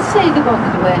in, it does say the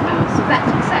London Warehouse, so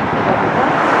that's exactly what it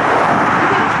was.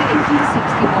 It's the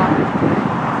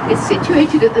 1861. It's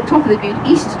situated at the top of the Bute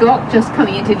East Dock, just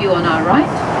coming into view on our right.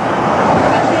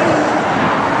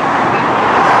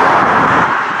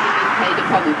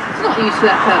 It's not used for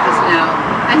that purpose now,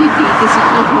 and indeed this is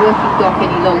not a working dock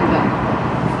any longer.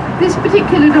 This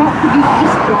particular dock, the Bute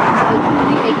East Dock, opened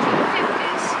in the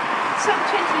 1850s, some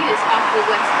 20 years after the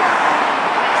West Dock.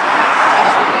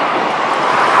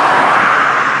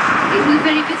 It was a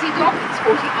very busy dock,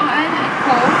 exporting iron and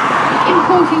coal,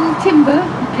 importing timber,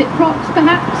 pit props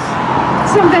perhaps.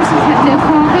 Some vessels had no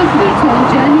cargo for the return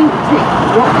journey, would take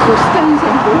rocks or stones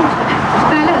on board to act as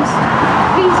ballast.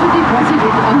 These were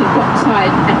deposited on the dock side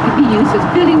and could be used as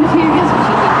building materials, which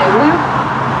you think they were.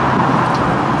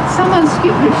 Some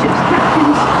unscrupulous ships'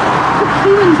 captains put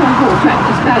humans on board to act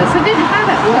as ballast. I don't know how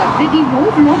that worked. They need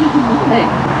more than one leg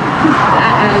to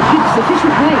give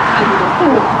sufficient weight, I would have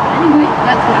thought. But anyway,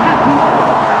 that's what happened.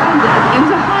 And it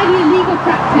was a highly illegal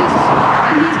practice,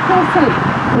 and these poor folk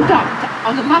were dumped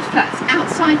on the mudflats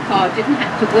outside Cardiff and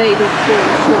had to wade on shore.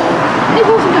 And it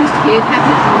wasn't just here, it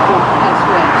happened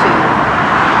elsewhere too.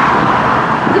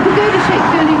 The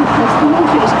pagoda-shaped building across the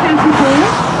water is County Hall,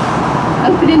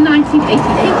 opened in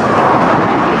 1988.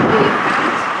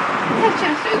 It has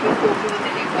just over a quarter of a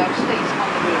million Welsh stays on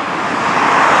the roof.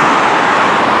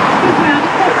 Look around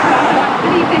the courtyard, I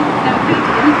believe they have now built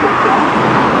it in the courtyard.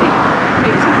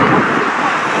 Maybe something else.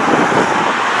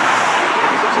 The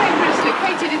council chamber is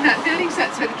located in that building, so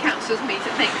that's where the councillors meet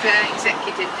and make their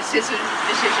executive decisions,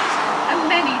 and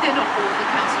many, though not all, the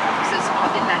council officers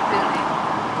are in that building.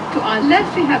 To our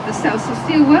left we have the Celso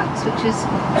Steelworks, which is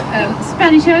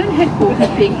Spanish-owned, headquarters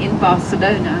being in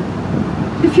Barcelona.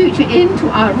 The Future Inn to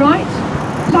our right,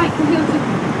 like the Hilton,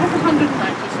 has 197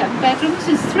 bedrooms,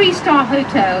 is a 3-star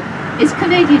hotel, is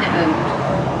Canadian-owned,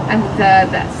 and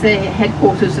that's the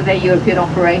headquarters of their European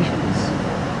operations.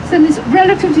 So in this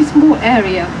relatively small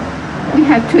area, we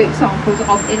have two examples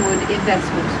of inward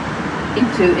investment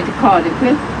into Cardiff. We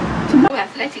have tomorrow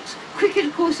athletics, cricket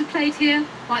of course are played here,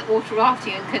 whitewater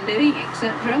rafting and canoeing,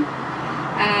 etc.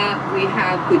 We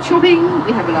have good shopping,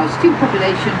 we have a large student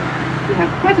population, we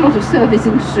have quite a lot of service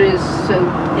industries, so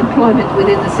employment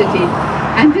within the city,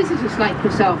 and visitors like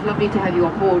yourself. Lovely to have you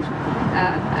on board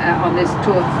on this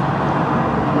tour.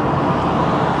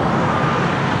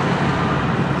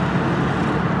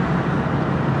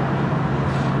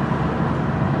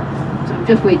 So I'm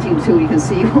just waiting until you can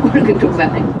see what we're going to talk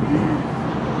about next.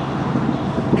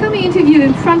 Coming into view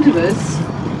in front of us,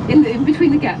 in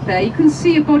between the gap there, you can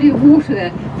see a body of water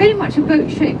there, very much a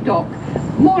boat-shaped dock,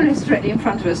 more or less directly in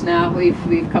front of us now.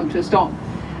 We've come to a stop.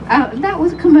 That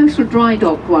was a commercial dry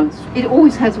dock once. It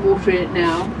always has water in it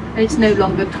now, and it's no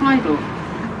longer tidal.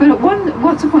 But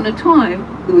once upon a time,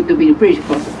 there would have been a bridge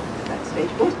across that stage,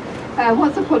 of course.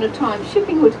 Once upon a time,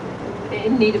 shipping would,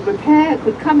 in need of repair,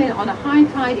 could come in on a high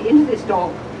tide into this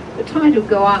dock. The tide would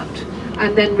go out,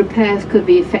 and then repairs could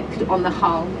be effected on the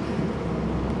hull.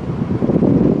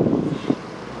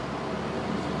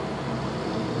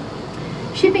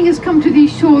 Shipping has come to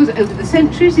these shores over the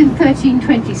centuries. In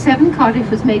 1327,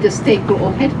 Cardiff was made a staple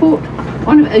or head port,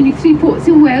 one of only 3 ports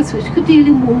in Wales which could deal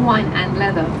in wool, wine and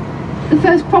leather. The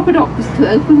first proper dock was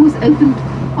opened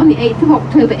on the 8th of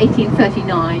October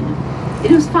 1839. It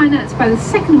was financed by the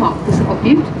second Marquess of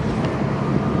Bute,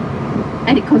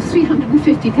 and it cost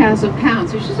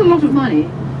 £350,000, which is a lot of money.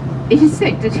 It is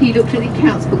said that he looked at the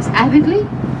accounts books avidly.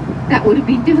 That would have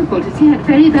been difficult as he had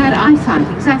very bad eyesight,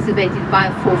 exacerbated by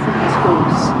a fall from his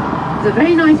horse. There's a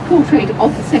very nice portrait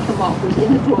of the second Marquess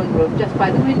in the drawing room just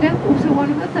by the window, also one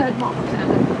of the third Marquess.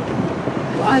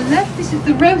 To our left, this is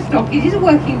the Roath Dock. It is a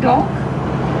working dock,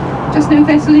 just no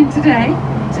vessel in today.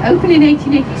 It's opened in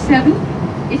 1887.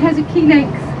 It has a quay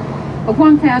length of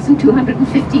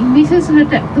 1,215 metres and a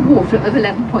depth of water of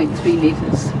 11.3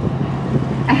 metres.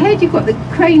 Ahead you've got the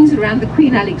cranes around the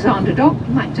Queen Alexandra dock.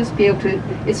 You might just be able to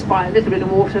espy a little bit of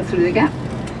water through the gap.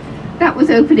 That was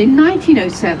opened in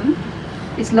 1907.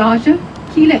 It's larger,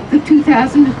 quay length of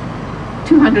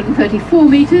 2,234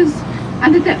 metres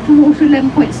and a depth of water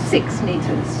 11.6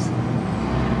 metres.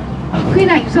 Queen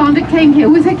Alexandra came here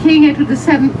with her King Edward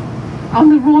VII on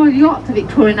the royal yacht, the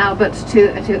Victoria and Albert,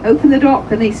 to open the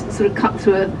dock, and they sort of cut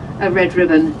through a red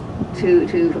ribbon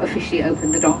to officially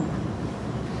open the dock.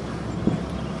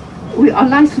 We are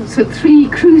licensed for 3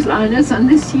 cruise liners, and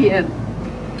this year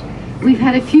we've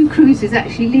had a few cruises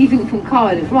actually leaving from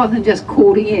Cardiff rather than just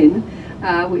calling in,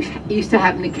 which used to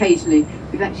happen occasionally.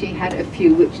 We've actually had a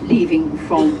few which leaving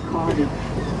from Cardiff,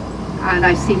 and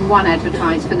I've seen one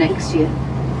advertised for next year.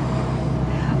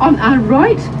 On our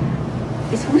right,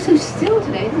 it's also still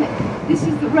today, isn't it? This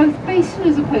is the Roath Basin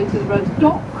as opposed to the Roath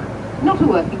Dock. Not a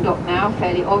working dock now,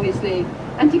 fairly obviously.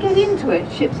 And to get into it,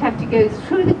 ships have to go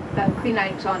through the Queen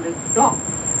Alexandra dock,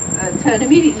 turn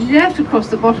immediately left across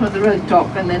the bottom of the Roath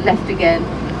Dock, and then left again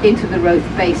into the Roath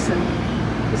Basin.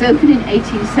 It was opened in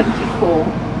 1874.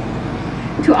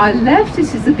 To our left,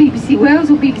 this is the BBC Wales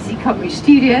or BBC Cymru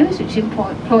studios, which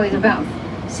employs about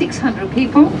 600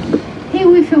 people. Here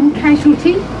we film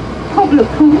Casualty, Cobbler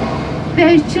Pool,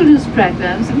 various children's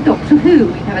programmes, and Doctor Who.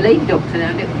 We have a lady doctor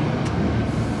now, don't we?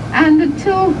 And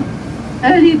until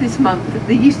earlier this month,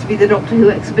 there used to be the Doctor Who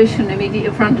exhibition immediately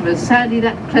in front of us. Sadly,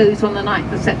 that closed on the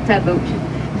 9th of September, which is,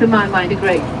 to my mind, a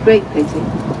great pity.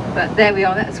 But there we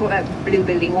are, that's what that blue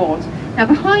building was. Now,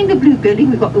 behind the blue building,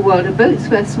 we've got the World of Boats,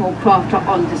 where small craft are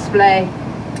on display.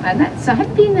 And that's, I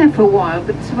haven't been there for a while,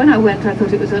 but when I went, I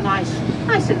thought it was a nice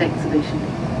little exhibition.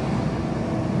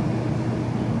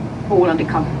 All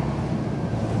undercover.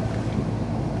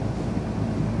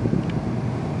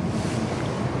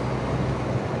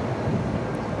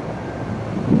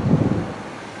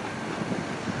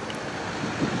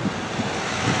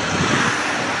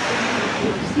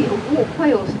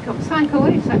 Walkway or some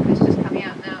cycleway, cyclists just coming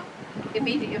out now,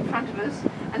 immediately in front of us,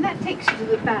 and that takes you to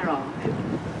the barrage.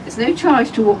 There's no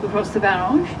charge to walk across the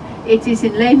barrage. It is,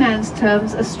 in layman's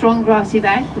terms, a strong grassy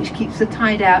bank which keeps the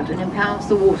tide out and impounds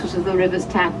the waters of the rivers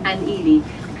Tap and Ely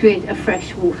to create a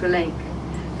freshwater lake.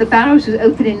 The barrage was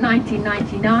opened in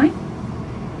 1999.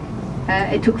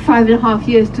 It took 5.5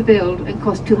 years to build and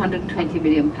cost £220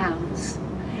 million.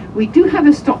 We do have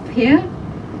a stop here.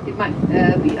 It might,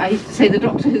 I used to say the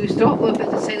Doctor Who stop, well,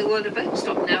 better say the World of Boat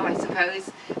stop now, I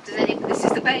suppose. This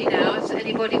is the bay now. Does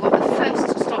anybody want the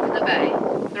first stop in the bay?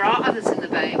 There are others in the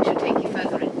bay which will take you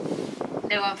further in.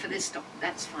 No one for this stop.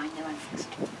 That's fine, no one for this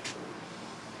stop.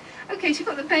 Okay, so you've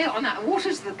got the bay on that,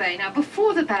 waters of the bay. Now,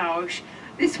 before the barrage,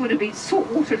 this would have been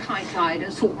saltwater at high tide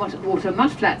and saltwater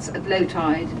mudflats at low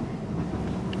tide.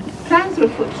 Plans were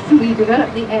afoot to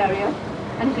redevelop the area,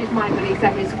 and it is my belief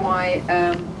that is why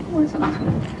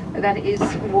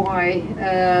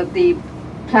the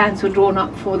plans were drawn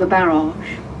up for the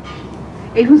barrage.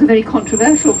 It was a very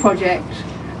controversial project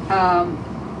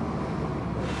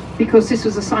because this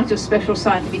was a site of special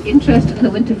scientific interest and the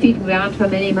winter feeding ground for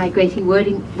many migrating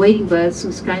wading birds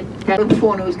and Scandinavian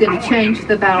fauna was going to change if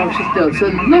the barrage was built. So a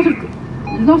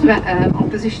lot of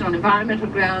opposition on environmental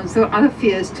grounds. There were other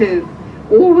fears too.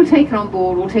 All were taken on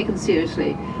board, all taken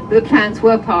seriously. The plans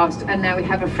were passed, and now we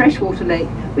have a freshwater lake,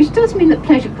 which does mean that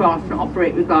pleasure craft can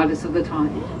operate regardless of the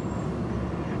tide.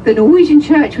 The Norwegian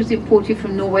church was imported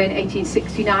from Norway in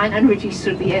 1869 and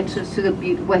registered the entrance to the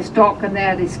West Dock, and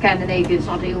there the Scandinavians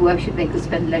not only worship, they could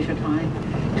spend leisure time.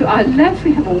 To our left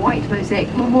we have a white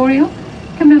mosaic memorial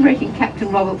commemorating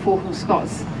Captain Robert Falcon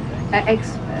Scott's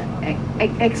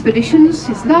expeditions,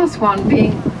 his last one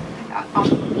being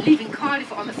leaving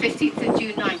Cardiff on the 15th of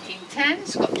June 1910.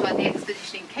 Scott joined the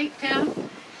expedition in Cape Town,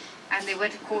 and they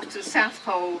went, of course, to the South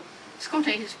Pole Scott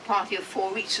and his party of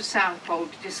 4 reached the South Pole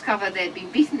to discover they'd been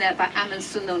beaten there by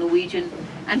Amundsen, the Norwegian,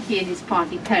 and he and his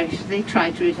party perished. They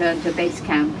tried to return to base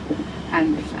camp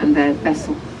and their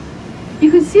vessel. You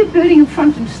can see a building in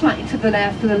front and slightly to the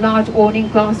left with a large awning,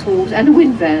 glass walls and a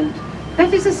wind vane.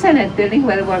 That is the Senedd building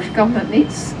where the Welsh Government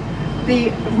meets. The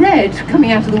red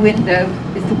coming out of the window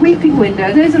is the weeping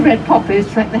window. Those are red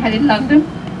poppies like they had in London.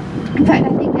 In fact, I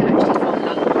think they're actually from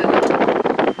London.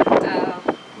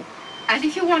 And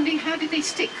if you're wondering how did they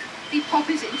stick the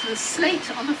poppies into the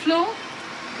slate on the floor,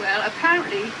 well,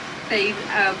 apparently they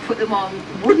put them on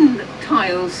wooden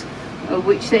tiles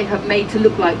which they have made to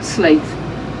look like slate,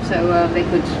 so they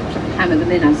could hammer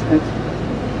them in, I suppose.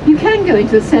 You can go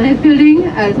into the Senedd building,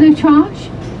 there's no charge.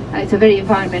 It's a very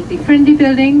environmentally friendly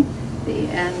building,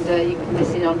 and you can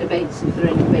listen on debates if there are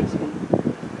any debates going.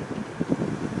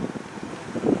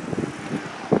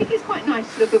 I think it's quite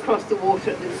nice to look across the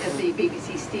water at the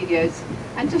BBC studios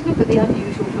and just look at the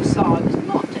unusual facade. It's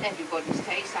not to everybody's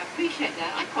taste, I appreciate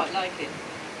that, I quite like it.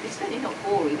 It's certainly not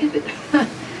boring, is it?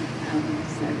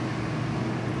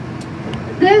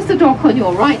 There's the dock on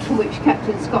your right from which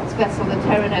Captain Scott's vessel, the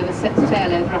Terra Nova, set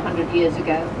sail over 100 years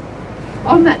ago.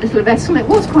 On that little vessel, it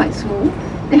was quite small,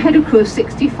 they had a crew of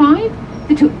 65.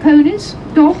 They took ponies,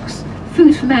 dogs,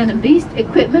 food for man and beast,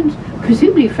 equipment,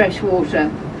 presumably fresh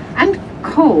water, and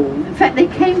coal. In fact, they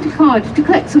came to Cardiff to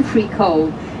collect some free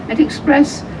coal and to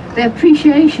express their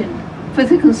appreciation for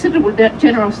the considerable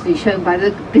generosity shown by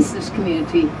the business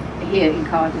community here in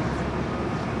Cardiff.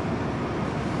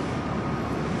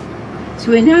 So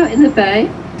we're now in the bay,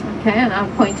 okay, and I'll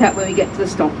point out when we get to the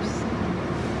stops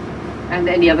and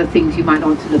any other things you might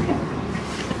want to look at.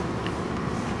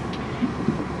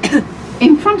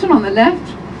 In front and on the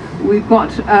left, we've got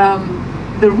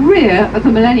the rear of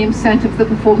the Millennium Centre for the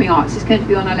Performing Arts. It's going to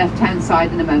be on our left-hand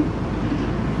side in a moment.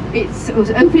 It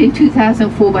was opened in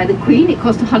 2004 by the Queen. It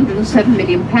cost £107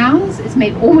 million. It's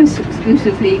made almost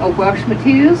exclusively of Welsh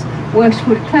materials, Welsh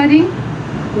wood cladding,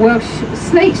 Welsh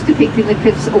slates depicting the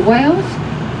cliffs of Wales,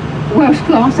 Welsh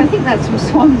glass, I think that's from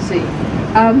Swansea,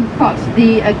 but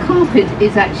the carpet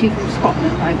is actually from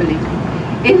Scotland, I believe.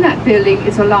 In that building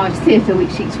is a large theatre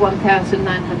which seats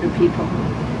 1,900 people.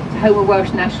 It's home of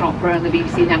Welsh National Opera and the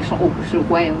BBC National Orchestra of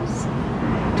Wales.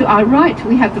 To our right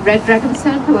we have the Red Dragon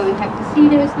Centre, where we have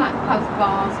casinos, nightclubs,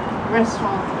 bars,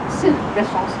 restaurants, cinemas,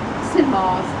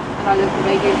 and our local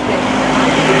radio station.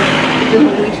 The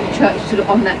Norwegian church stood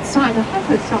on that side. I have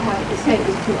heard somewhere to say it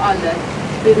was to our left,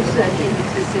 but it was certainly in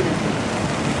this vicinity.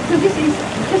 So this is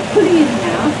just pulling in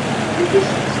now. This is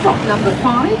stop number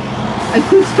 5. A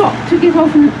good stop to get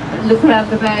off and look around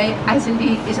the bay, as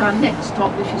indeed is our next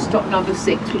stop, which is stop number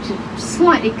 6, which is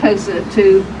slightly closer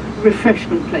to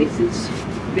refreshment places,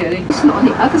 really. It's on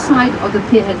the other side of the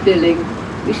Pierhead building,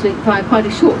 which links via quite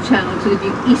a short channel to the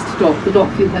new east dock, the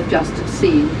dock you have just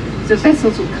seen. So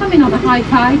vessels will come in on a high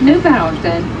tide, no barrage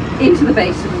then, into the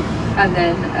basin and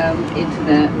then into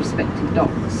their respective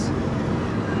docks.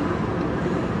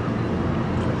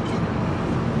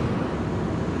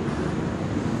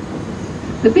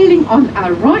 The building on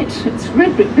our right, its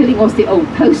red brick building, was the old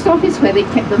post office where they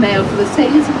kept the mail for the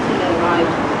sailors until they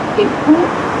arrived in port.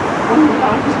 One of the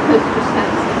largest postal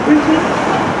stamps in Britain.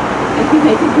 And we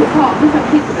made into apartments, I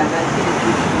think about that in the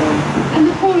future. And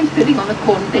the poorest building on the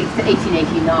corner dates to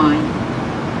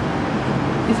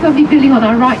 1889. This lovely building on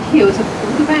our right here was a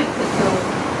bank until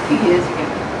a few years ago.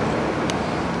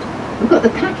 We've got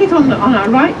the packet on our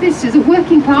right. This is a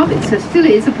working pub, it still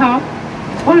is a pub.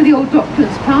 It's one of the old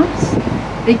Docklands pubs.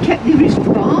 They kept the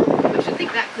original bar, which I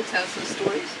think that could tell some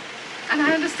stories. And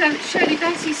I understand that Shirley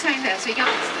Bassey sang there as a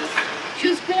youngster. She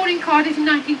was born in Cardiff in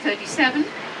 1937.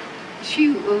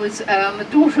 She was a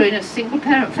daughter in a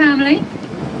single-parent family,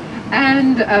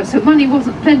 and so money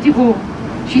wasn't plentiful.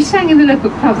 She sang in the local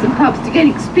clubs and pubs to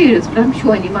gain experience, but I'm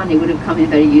sure any money would have come in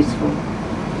very useful.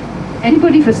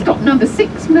 Anybody for stop number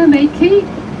 6, Mermaid Quay?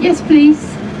 Yes, please.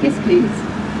 Yes, please.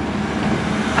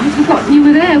 I've forgotten you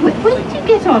were there. When did you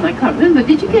get on? I can't remember.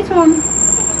 Did you get on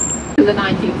in the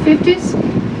 1950s?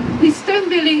 The stone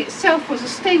building itself was a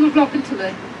stable block until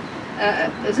the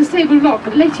as a stable block,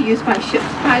 later used by ships,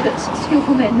 pilots,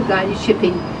 skillful men who guided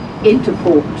shipping into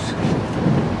port.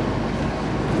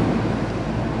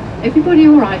 Everybody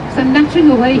all right? Because I'm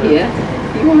nattering away here.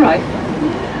 You all right?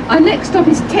 Our next stop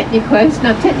is Techniquest.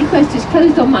 Now Techniquest is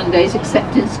closed on Mondays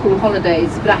except in school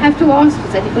holidays, but I have to ask,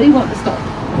 does anybody want to stop?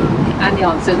 And the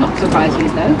answer, not surprisingly,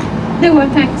 is no. No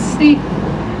one, thanks, Steve.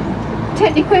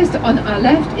 Techniquest on our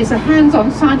left is a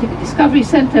hands-on scientific discovery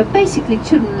centre. Basically,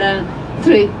 children learn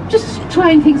through just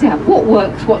trying things out, what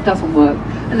works, what doesn't work.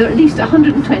 And there are at least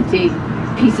 120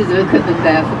 pieces of equipment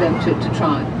there for them to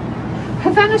try.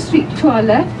 Havana Street to our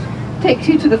left takes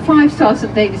you to the 5-star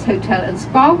St David's Hotel and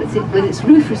Spa with its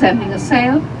roof resembling a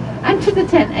sail, and to the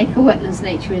 10-acre Wetlands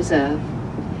Nature Reserve.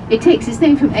 It takes its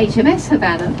name from HMS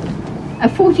Havana, a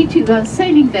 42-gun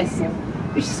sailing vessel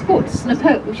which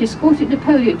escorted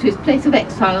Napoleon to his place of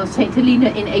exile on St Helena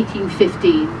in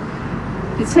 1815.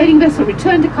 The sailing vessel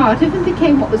returned to Cardiff and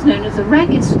became what was known as a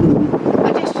ragged school,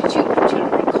 where destitute children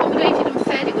were accommodated and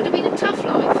fed. It would have been a tough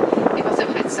life. They must have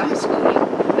had some schooling,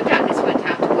 but doubtless went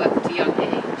out to work at a young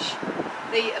age.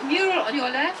 The mural on your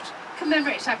left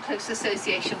commemorates our close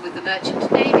association with the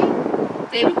Merchant Navy.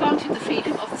 They were granted the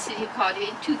freedom of the city of Cardiff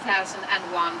in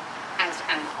 2001 as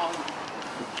an honour.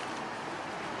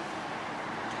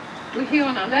 We're here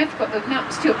on our left, got the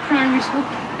Mount Stewart Primary School.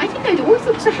 I don't know, it always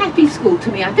looks a happy school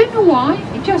to me. I don't know why,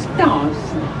 it just does.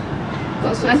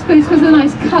 I suppose because of the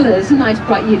nice colours, a nice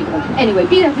bright uniform. Anyway,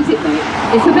 be that as it may,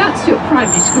 it's the Mount Stewart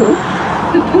Primary School.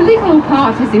 The polygonal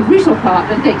part is the original part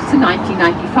that dates to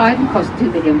 1995 and cost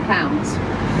 £2 million.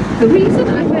 The reason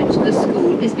I mention the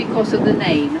school is because of the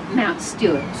name, Mount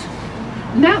Stewart.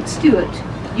 Mount Stewart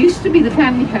used to be the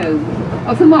family home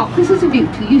of the Marquesses of Bute,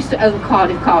 who used to own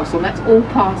Cardiff Castle, and that's all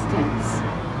past tense.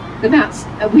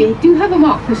 We do have a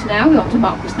Marquess now, we're on to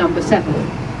Marquess number 7.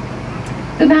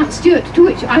 The Mount Stewart to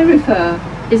which I refer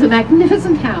is a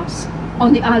magnificent house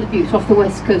on the Isle of Bute off the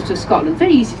west coast of Scotland.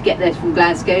 Very easy to get there from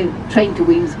Glasgow, train to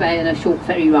Weems Bay and a short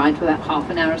ferry ride for about half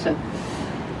an hour or so.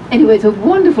 Anyway, it's a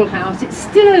wonderful house. It's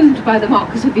still owned by the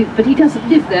Marquess of Bute, but he doesn't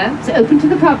live there. It's open to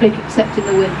the public except in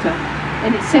the winter.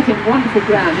 And it's set in wonderful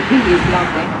ground. It really is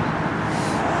lovely.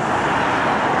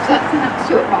 So that's the Mount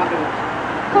Stewart part of it.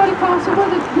 Cardiff Castle, well,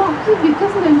 the Marquess of Bute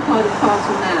doesn't own Cardiff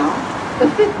Castle now. The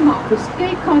 5th Marquess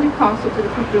gave Cardiff Castle to the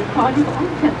people of Cardiff on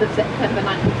the 10th of September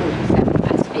 1947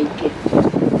 as a gift.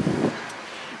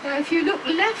 Now, if you look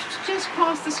left, just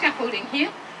past the scaffolding here,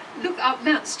 look up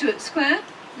Mount Stewart Square.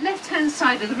 Left-hand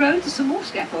side of the road is some more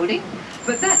scaffolding,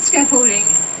 but that scaffolding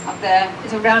up there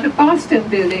is around a bar-stone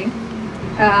building,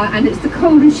 and it's the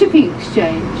Coal and Shipping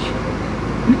Exchange,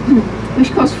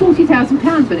 which cost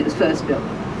 £40,000 when it was first built.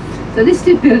 So this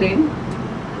building,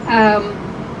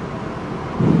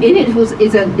 in it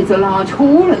is a large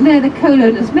hall, and there the coal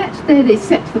owners met. There they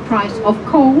set the price of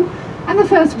coal, and the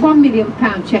first £1 million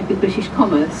cheque in British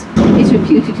commerce is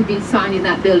reputed to be signed in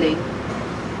that building.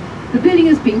 The building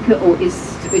has been,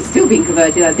 it's still being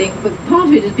converted, I think, but part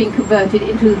of it has been converted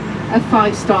into a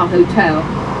 5-star hotel.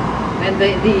 And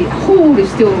the hall is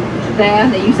still there,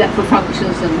 and they use that for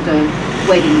functions and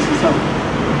weddings and so on.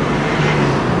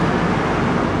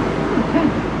 Okay.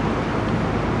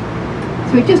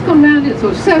 So we've just gone round in a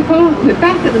sort of circle. We're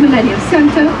back at the Millennium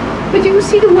Centre, but you can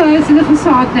see the words in the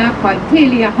facade now quite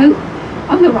clearly, I hope.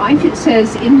 On the right it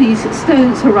says, "In these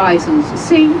stones horizons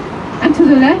sing." And to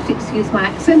the left, excuse my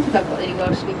accent if I've got any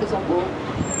Welsh speakers on board,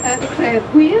 declare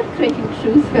Gwir, creating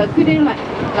truth, fel gwir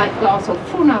like glass of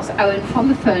Ffwrnas Owen from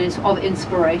the furnace of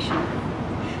inspiration.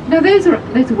 Now those are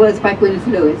words by Gwyneth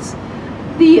Lewis.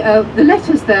 The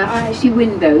letters there are actually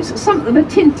windows. Some of them are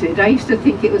tinted. I used to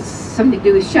think it was something to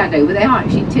do with shadow, but they are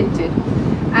actually tinted.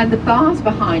 And the bars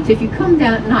behind, so if you come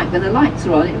down at night when the lights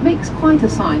are on, it makes quite a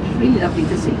sign. It's really lovely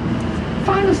to see.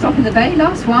 Final stop in the bay,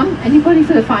 last one. Anybody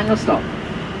for the final stop?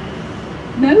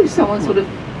 No? Someone sort of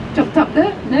jumped up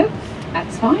there? No?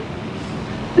 That's fine.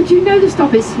 But you know the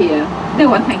stop is here. No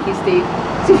one, thank you, Steve.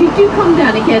 So if you do come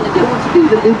down again and don't want to do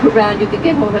the loop around, you can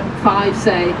get on at 5,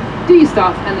 say, do your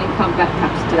stuff, and then come back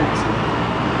perhaps to that stop.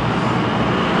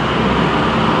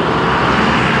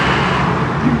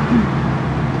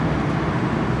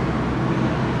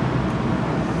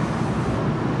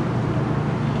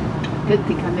 I don't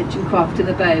think I mentioned Craft in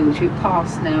the Bay, which we've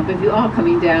passed now, but if you are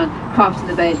coming down, Craft in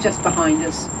the Bay is just behind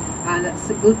us, and that's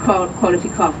a good quality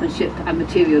craftsmanship and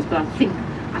materials, but I think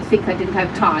I didn't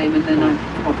have time, and then I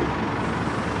forgot.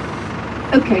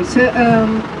 Okay, so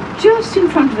just in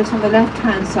front of us on the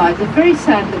left-hand side is a very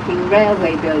sad-looking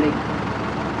railway building.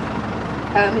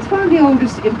 It's one of the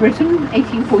oldest in Britain,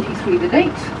 1843 the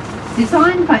date,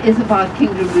 designed by Isabel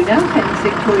Kingdom Brunel, famous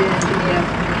Victorian engineer,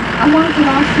 and one of the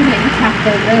last remaining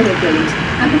Taffrail railway buildings.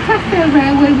 And the Taffrail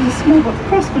Railway was a small but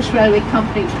prosperous railway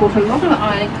company which brought a lot of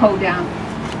iron and coal down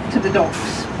to the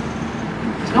docks.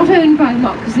 It's not owned by the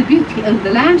Marquess of Bute. He owned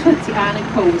the land whence the iron and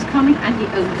coal was coming, and he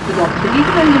owned the docks. But he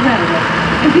didn't own the railway.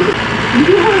 And we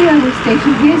do have a railway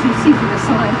station here, as you see from the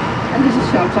sign, and there's a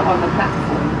shelter on the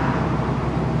platform.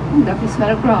 Ooh, lovely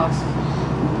smell of grass.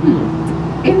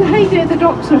 In the heyday, the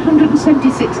docks were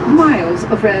 176 miles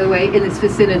of railway in this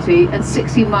vicinity and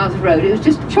 16 miles of road. It was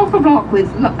just chock-a-block with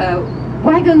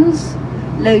wagons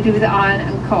loaded with iron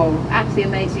and coal. Absolutely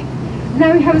amazing.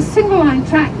 Now we have a single line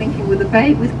track linking with the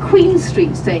bay with Queen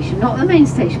Street Station, not the main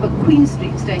station, but Queen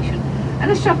Street Station. And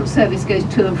a shuttle service goes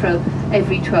to and fro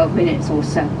every 12 minutes or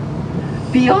so.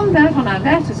 Beyond that, on our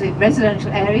left, is a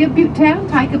residential area, Butte Town,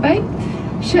 Tiger Bay.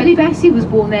 Shirley Bassey was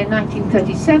born there in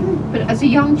 1937, but as a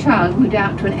young child moved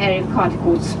out to an area of Cardiff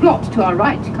called Splot, to our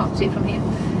right, you can't see it from here,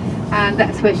 and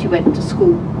that's where she went to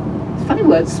school. It's a funny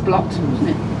word, Splot, isn't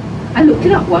it? I looked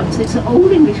it up once. It's an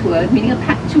old English word meaning a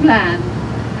patch of land.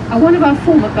 And one of our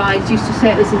former guides used to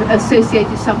say it was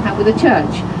associated somehow with a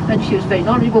church, and she was a very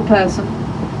knowledgeable person,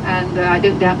 and I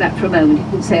don't doubt that for a moment. He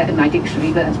wouldn't say it in my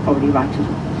dictionary, but that's probably right as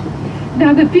well.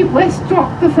 Now the Butte West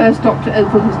dock, the first dock to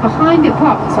open, was behind the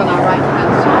apartments on our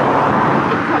right-hand side.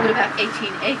 It covered about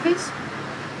 18 acres.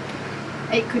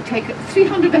 It could take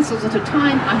 300 vessels at a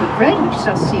time, I have read, which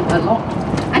does seem a lot.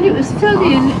 And it was filled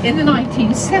in the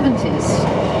 1970s.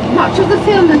 Much of the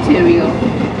film material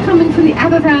coming from the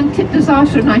Aberystwyth tip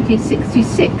disaster of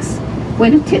 1966,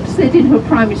 when a tip slid into a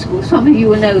primary school. Some of you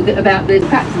will know about the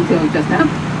Patterson film just now.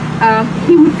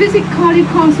 He would visit Cardiff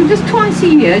Castle just twice a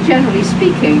year, generally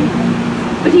speaking.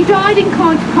 But he died in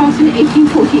Cardiff Castle in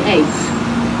 1848.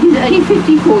 He's only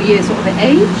 54 years of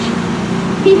age.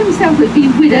 He himself had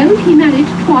been widowed. He married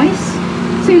twice.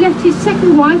 So he left his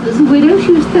second wife as a widow.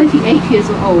 She was 38 years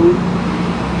old.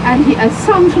 And he had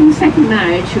sons from the second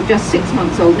marriage who were just 6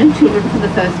 months old, and children from the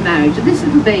first marriage. And this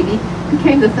little baby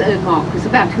became the third Marquis,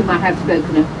 about whom I have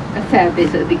spoken a fair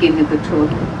bit at the beginning of the tour.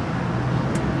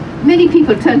 Many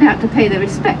people turned out to pay their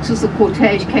respects as the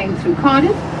cortege came through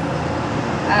Cardiff.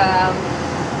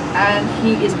 And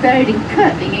he is buried in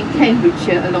Kirtling in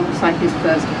Cambridgeshire alongside his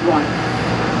first wife.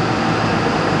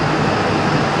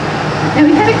 Now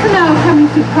we had a canal coming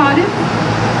through Cardiff,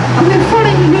 and we're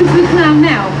following the route of the canal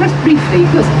now, just briefly,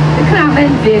 because the canal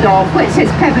then veered off, where it says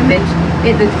Peppermint,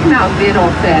 the canal veered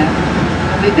off there.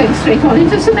 And we're going straight on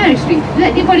into St Mary Street. Does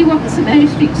anybody want the St Mary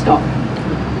Street stop?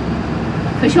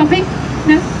 For shopping?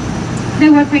 No?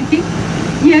 No one, thank you.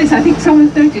 Yes, I think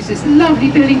someone's noticed this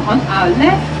lovely building on our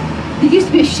left. There used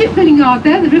to be a shipbuilding yard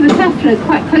there. The River Taff flowed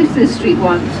quite close to the street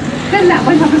once. Then that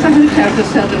went up as a hotel to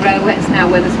serve the railway. It's now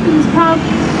Wetherspoon's Pub,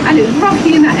 and it was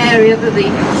roughly in that area that the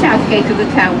south gate of the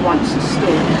town once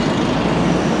stood.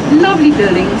 Lovely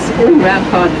buildings all around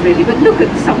Cardiff, really, but look at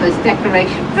some of this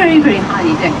decoration. Very, very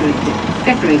highly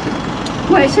decorated.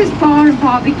 Where it says bar and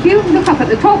barbecue, look up at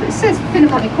the top. It says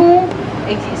Philharmonic Hall,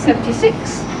 1876.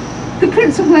 The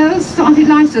Prince of Wales started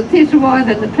life as a Theatre Royal,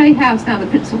 then the Playhouse, now the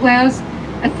Prince of Wales.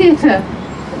 A theatre,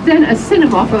 then a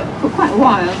cinema for quite a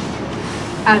while,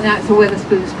 and now it's a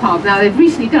Wetherspoon's Pub. Now they've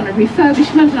recently done a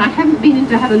refurbishment, and I haven't been in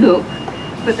to have a look,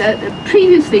 but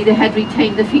previously they had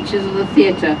retained the features of the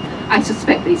theatre. I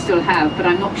suspect they still have, but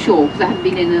I'm not sure, because I haven't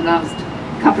been in the last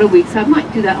couple of weeks. I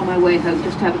might do that on my way home,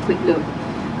 just to have a quick look.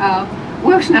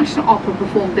 Welsh National Opera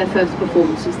performed their first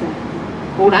performances there,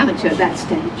 all amateur at that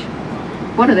stage.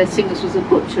 One of their singers was a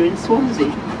butcher in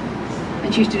Swansea.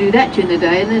 And she used to do that during the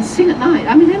day and then sing at night.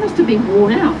 I mean, they must have been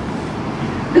worn out.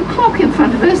 The clock in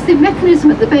front of us, the mechanism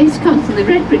at the base comes from the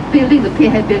red brick building, the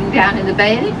Pierhead building down in the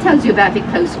bay, and it tells you about it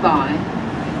close by.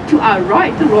 To our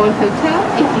right, the Royal Hotel,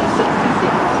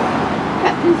 1866.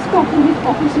 Captain Scott and his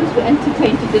officers were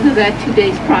entertained to dinner there 2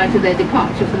 days prior to their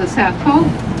departure for the South Pole.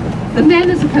 The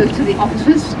men, as opposed to the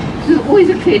officers, there's always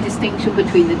a clear distinction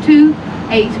between the two,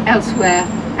 ate elsewhere,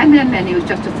 and their menu was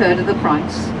just a third of the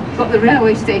price. Got the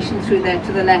railway station through there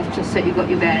to the left, just so you've got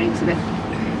your bearings of it.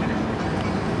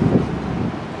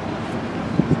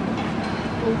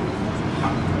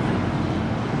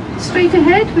 Straight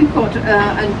ahead we've got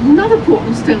another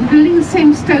Portland stone building, the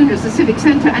same stone as the Civic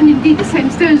Centre, and indeed the same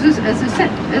stones as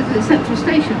the Central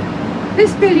Station.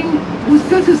 This building was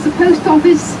built as the post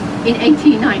office in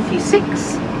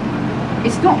 1896.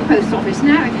 It's not the post office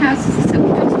now, it has the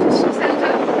Civil Constitution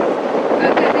Centre.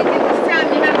 They did the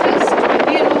family matters,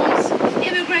 tribunals,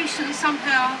 immigration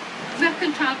somehow,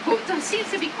 mercantile court. There seems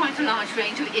to be quite a large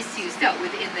range of issues dealt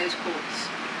with in those courts.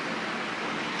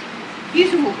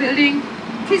 Beautiful building.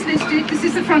 It is listed, this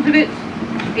is the front of it.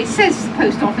 It says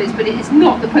post office, but it is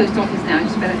not the post office now,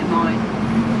 just bear that in mind.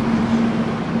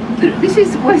 This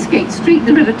is Westgate Street.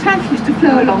 The River Taff used to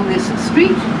flow along this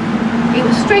street. It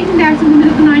was straightened out in the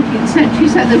middle of the 19th century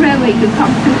so the railway could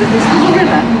come through this little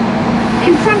river.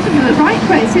 In front of the right,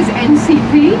 where it says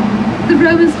NCP, the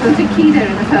Romans built a quay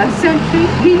there in the 1st century.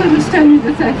 Reman was stone in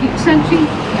the 13th century.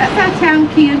 At that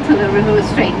town quay until the river was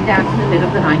straightened out in the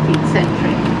middle of the 19th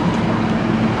century.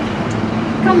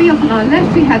 Coming up on our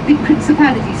left, we have the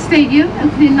Principality Stadium,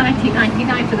 opened in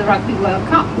 1999 for the Rugby World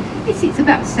Cup. It seats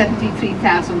about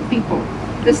 73,000 people.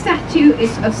 The statue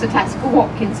is of Sir Tasker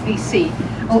Watkins, VC.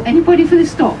 Oh, anybody for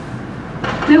this stop?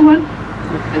 No one?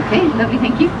 Okay, lovely,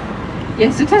 thank you.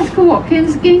 Yes, so Tasker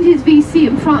Watkins gained his VC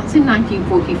in France in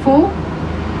 1944,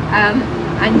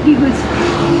 and he was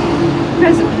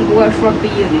president of the Welsh Rugby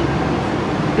Union.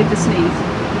 Good to sneeze.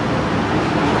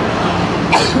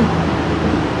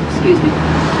 Excuse me.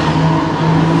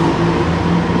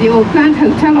 The old Grand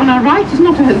Hotel on our right is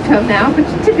not a hotel now, but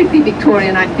typically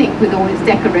Victorian, I think, with all its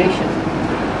decoration.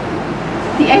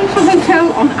 The Angel Hotel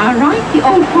on our right, the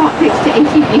old part dates to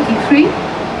 1883,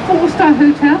 4-star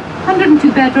hotel,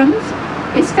 102 bedrooms.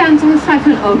 It stands on the site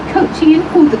of an old coaching inn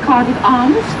called the Cardiff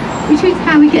Arms, which is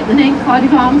how we get the name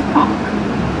Cardiff Arms Park.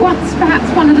 Once perhaps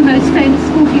one of the most famous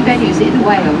sporting venues in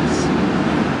Wales.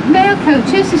 Mail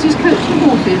coaches, this is coach and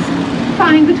horses,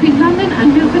 plying between London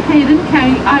and Milford Haven,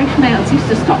 carrying Irish mails used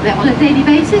to stop there on a daily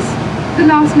basis. The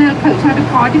last mail coach out of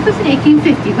Cardiff was in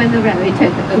 1850 when the railway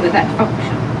took over that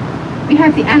function. We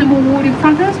have the animal ward in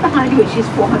front of us, behind which is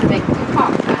 400 acres of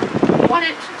parkland. One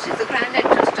entrance is the grand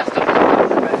entrance just up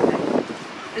the road.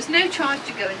 There's no charge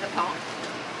to go in the park.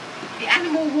 The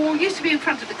animal wall used to be in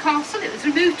front of the castle. It was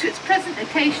removed to its present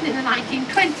location in the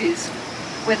 1920s,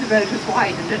 when the road was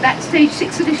widened. At that stage,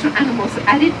 6 additional animals were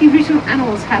added. The original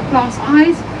animals had glass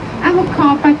eyes and were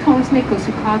carved by Thomas Nichols,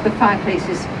 who carved the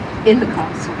fireplaces in the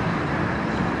castle.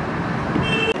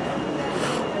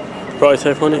 Right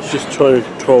everyone, it's just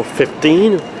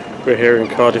 12:15. We're here in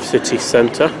Cardiff city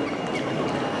centre.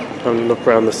 Having a look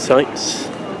around the sites.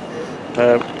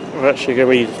 We're actually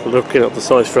going to be looking at the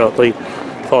sites throughout the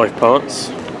 5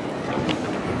 parts.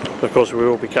 Of course we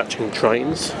will be catching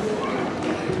trains.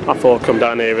 I thought I'd come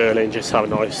down here early and just have a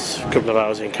nice couple of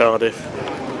hours in Cardiff.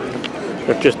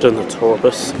 We've just done the tour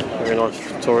bus, very nice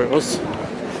tour it was.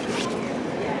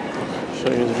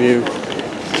 Show you the view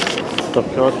of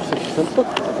Cardiff city centre.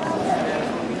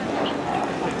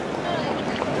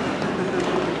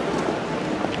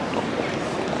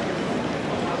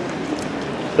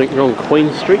 I think we're on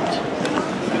Queen Street,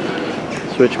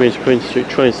 so which means Queen Street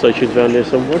train station's around here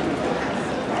somewhere.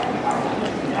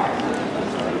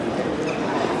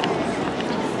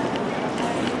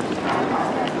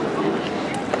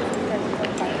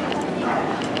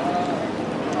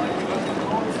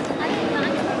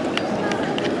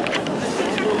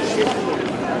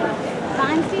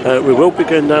 We will be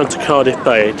going down to Cardiff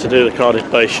Bay to do the Cardiff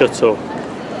Bay shuttle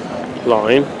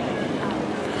line.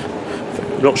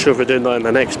 I'm not sure if we're doing that in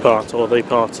the next part or the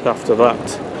part after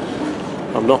that.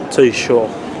 I'm not too sure.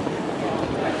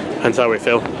 Depends how we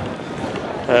feel.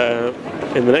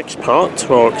 In the next part,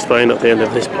 I'll explain at the end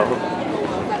of this part.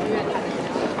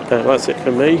 That's it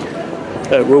for me.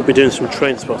 We'll be doing some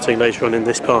train spotting later on in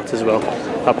this part as well.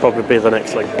 That'll probably be the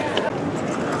next link.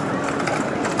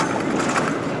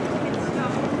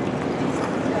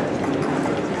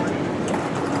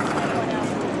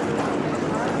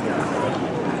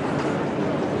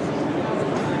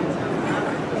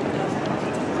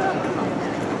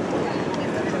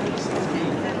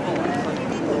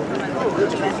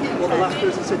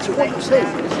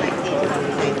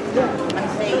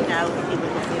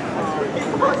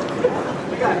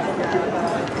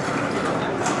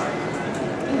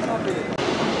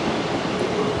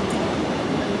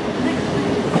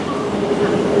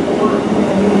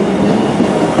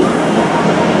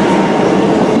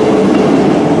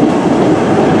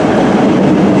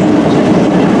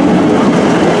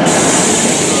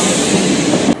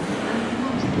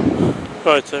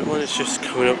 Right, so everyone is just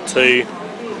coming up to,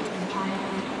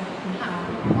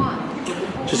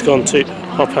 just gone to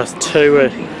 2:30.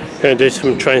 We're going to do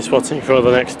some train spotting for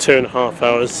the next 2.5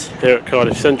 hours here at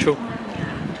Cardiff Central,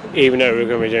 even though we're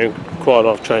going to be doing quite a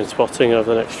lot of train spotting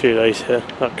over the next few days here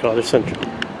at Cardiff Central.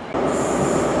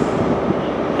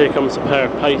 Here comes a pair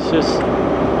of pacers.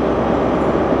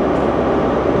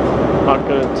 I'm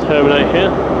going to terminate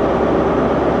here.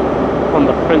 On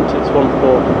the front it's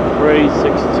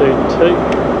 143622.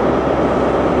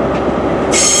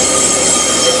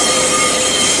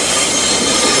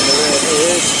 And the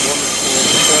rear is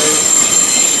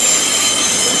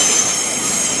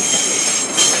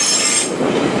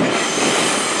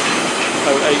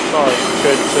 143. 085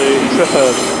 go to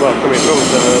Tripper, well coming from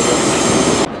Tripper.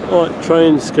 Right,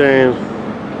 trains going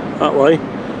that way.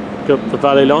 Got the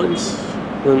valley lines,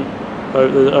 then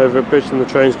over a bridge and the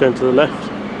train's going to the left.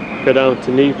 Go down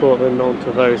to Newport, then on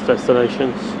to various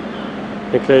destinations,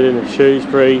 including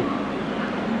Shrewsbury,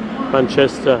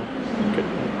 Manchester,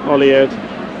 Holyhead,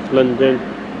 London,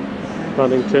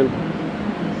 Paddington,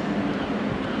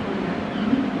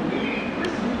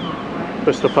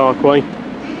 Bristol Parkway,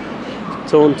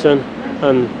 Taunton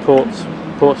and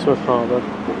Portsmouth Harbour.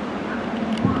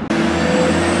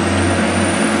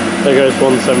 There goes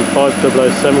 175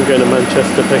 007 going to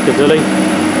Manchester Piccadilly.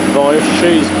 via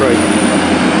Shrewsbury.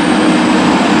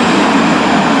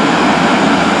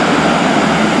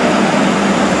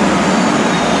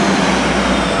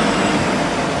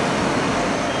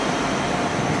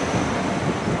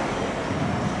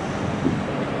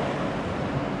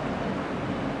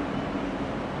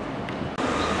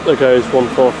 There goes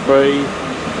 143,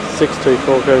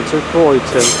 624 going to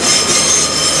Brighton.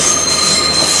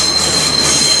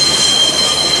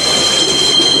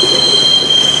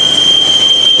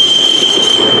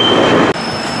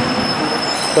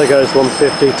 There goes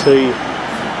 152,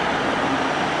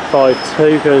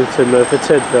 52 going to Merthyr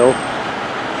Tydfil.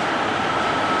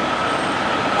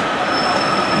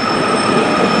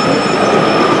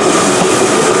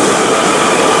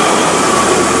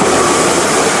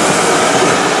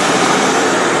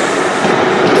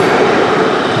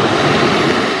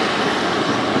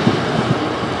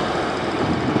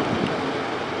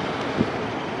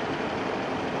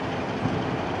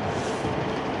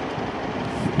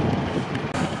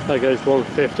 There goes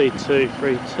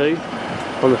 152.32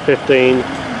 on the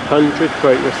 1500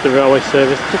 Great Western Railway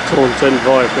Service to Taunton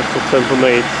via Bristol Temple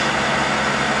Meads.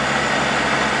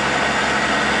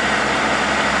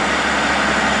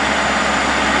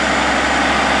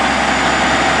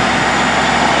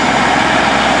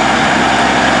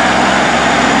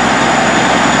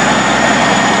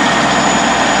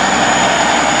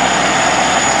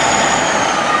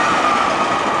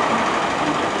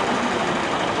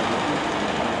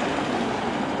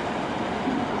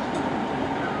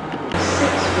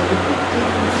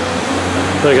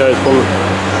 There goes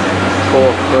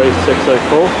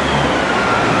 143.604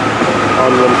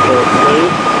 on 142.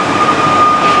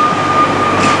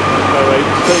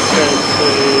 082 going to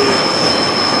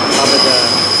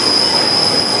Aberdeen.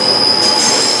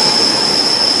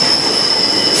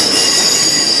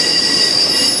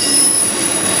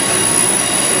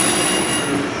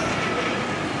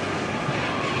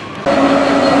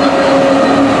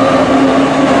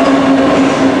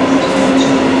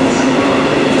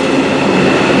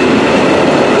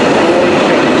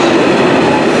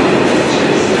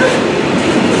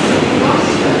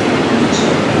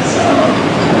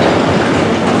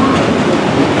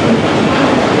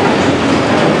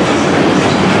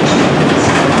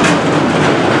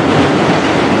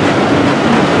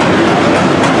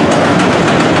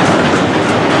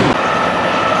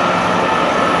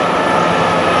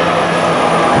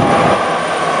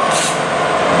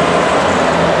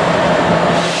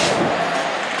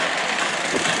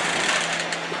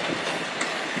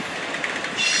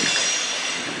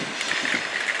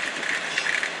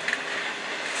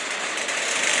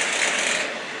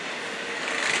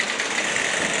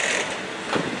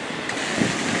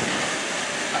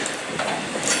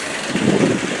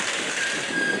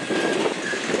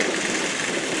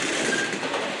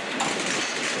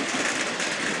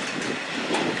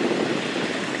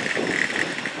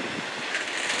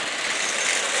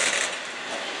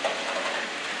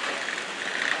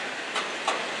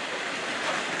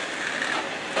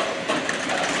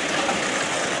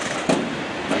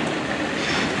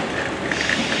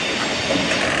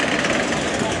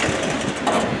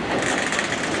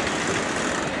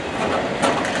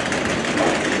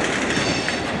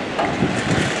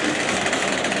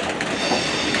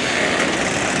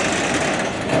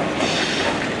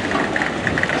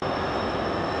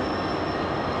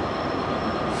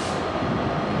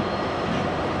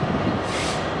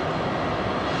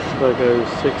 There goes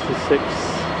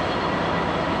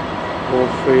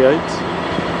 66.438.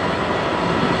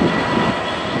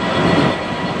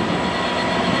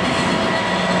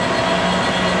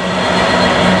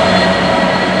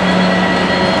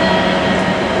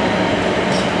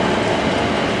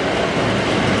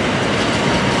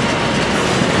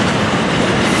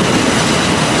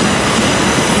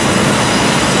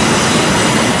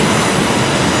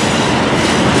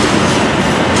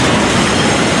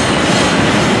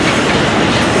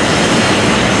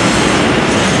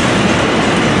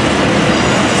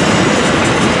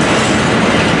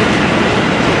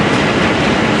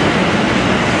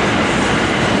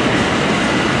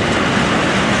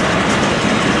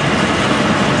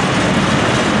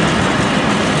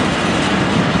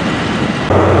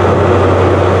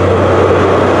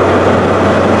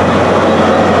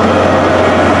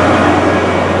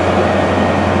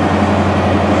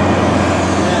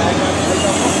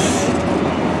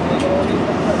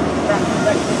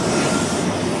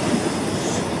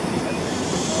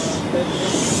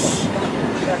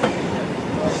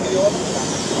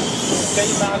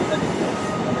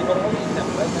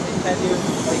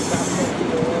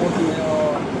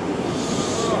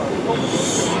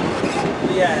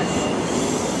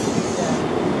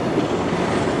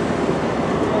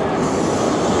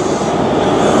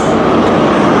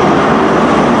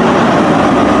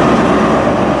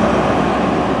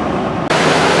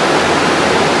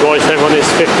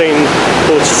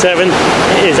 15:47.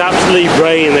 It is absolutely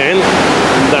raining,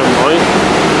 don't mind.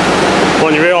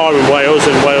 When you are in Wales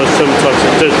sometimes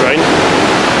it does rain.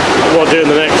 What I'll do in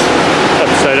the next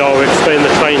episode, I'll explain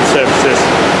the train services.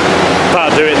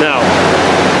 But I'll do it now.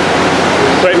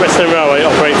 Great Western Railway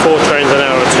operate 4 trains an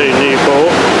hour to Newport.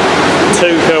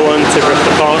 2 go on to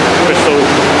Bristol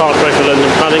Parkway for London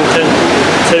Paddington.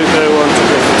 2 go on to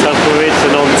Bristol Temple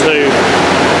and on to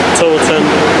Taunton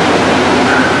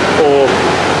or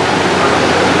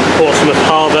Portsmouth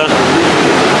Harbour.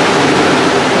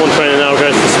 1 train an hour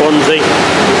goes to Swansea.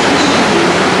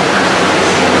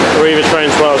 ARRIVA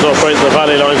Trains Wales operates the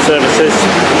Valley Line services,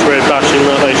 which we're bashing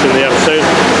that later in the episode.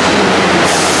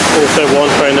 Also 1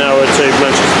 train an hour to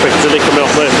Manchester Piccadilly coming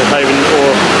off Merthyr Haven or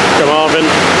Carmarthen.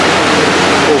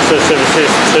 Also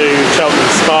services to Cheltenham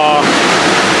Spa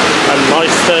and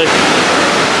Leicester.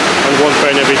 And 1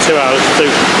 train every 2 hours to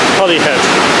Holyhead.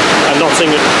 And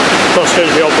Nottingham cross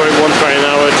country operate 1 train an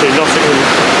hour to Nottingham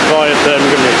via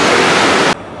Birmingham.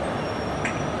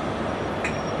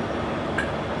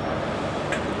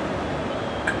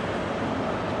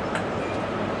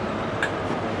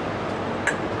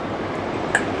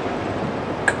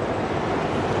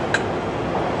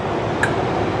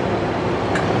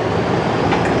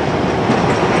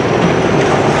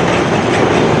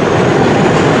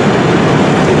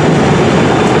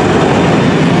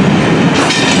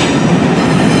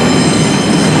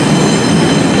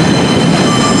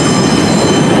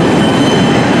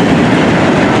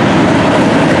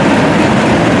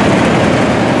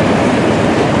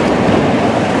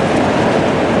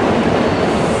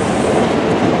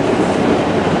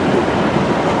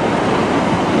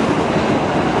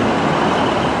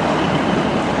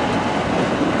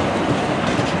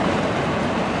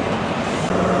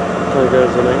 There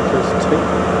goes an HS2.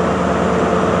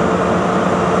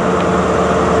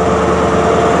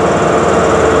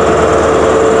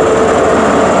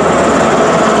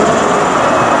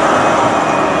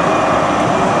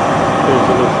 Those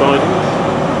are the sidings.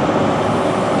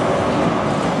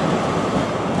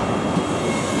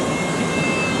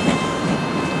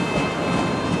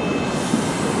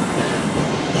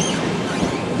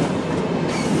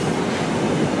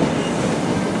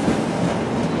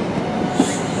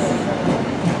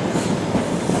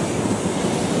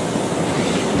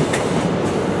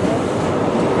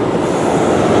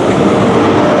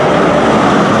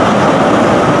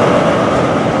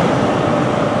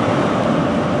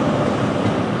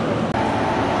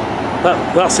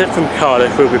 That's it from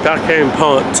Cardiff. We'll be back here in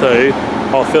part 2.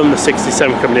 I'll film the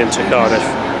 67 coming into Cardiff.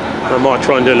 I might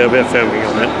try and do a little bit of filming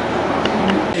on it.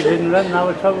 It didn't run, now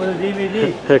it's over the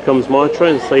DVD. Here comes my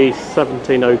train, the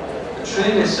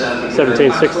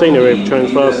 1716 ARRIVA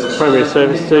Trains Wales primary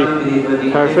service to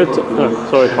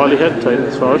Holyhead, taking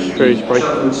as far as Shrewsbury.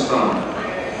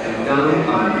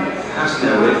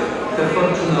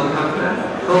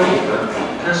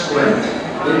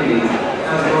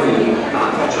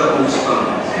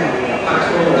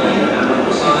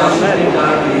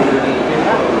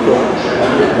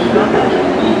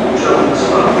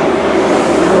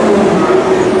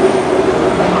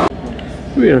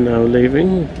 We are now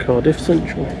leaving Cardiff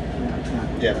Central.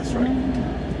 Yeah, that's right.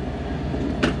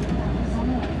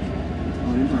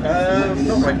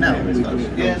 Not right now.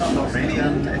 Yeah, not really.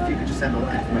 If you could just send all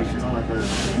that information, I'll have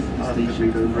a good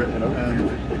read over it.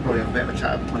 Probably have a bit of a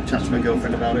chat to my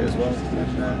girlfriend about it as well,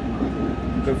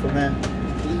 and go from there.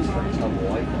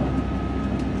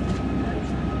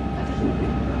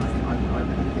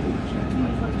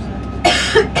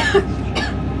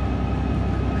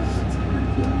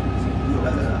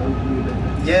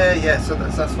 Yeah, so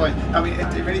that's fine. I mean,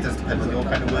 it really does depend on your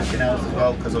kind of working hours as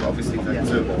well, because obviously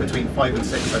so between 5 and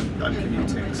 6 I'm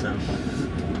commuting, so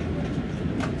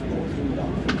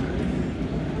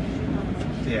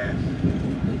yeah.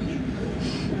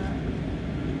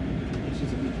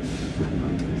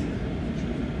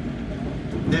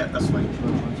 Yeah, that's fine.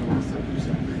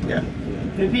 Yeah.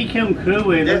 If he come through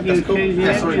here, yeah, that's cool.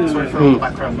 Yeah, sorry for all the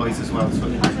background noise as well. So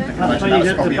that's why you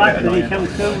got the back that he came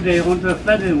through there onto the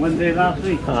flooding one day last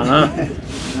week.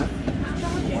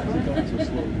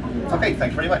 Okay,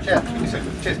 thanks very much. Yeah, see you soon.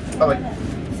 Cheers. Bye bye.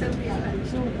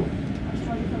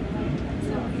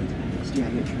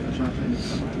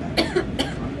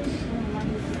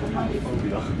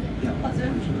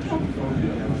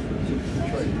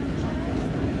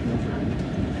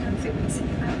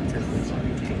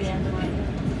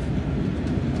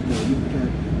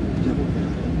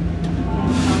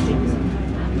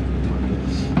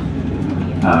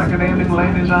 Good evening,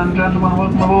 ladies and gentlemen,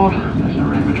 welcome aboard. This is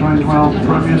ARRIVA Trains Wales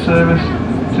Premier Service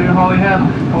to Holyhead,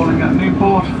 calling at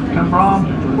Newport. Cambran,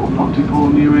 Pontypool,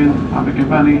 Newin,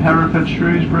 Abergavenny, Hereford,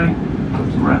 Shrewsbury,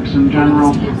 Wrexham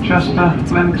General, Chester,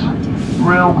 Flint,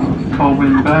 Rill,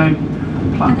 Colwyn Bay,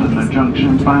 Llandudno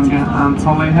Junction, Bangor and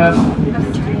Holyhead.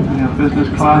 We have business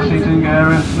class seating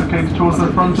area located towards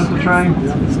the front of the train.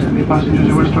 Any passengers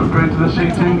who wish to upgrade to the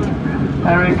seating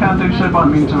area can do so by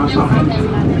means of a soffit.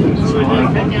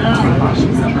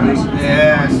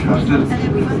 Interested.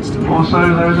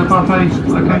 Also, there is a buffet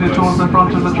located towards the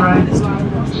front of the train,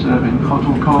 serving hot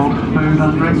or cold food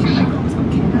and drinks.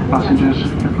 Passengers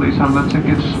can please have their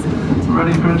tickets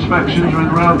ready for inspections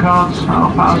with rail cards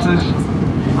and passes,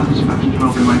 and inspections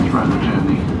will be made throughout the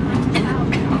journey.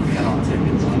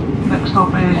 Next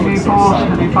stop is Newport.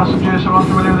 Any passengers who are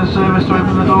unfamiliar with the service to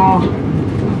open the doors,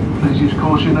 please use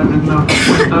caution opening the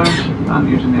windows and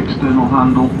using the external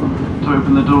handle to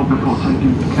open the door before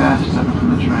taking care stepping from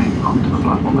the train onto the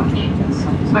platform edge.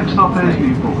 Next stop is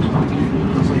Newport. Thank you.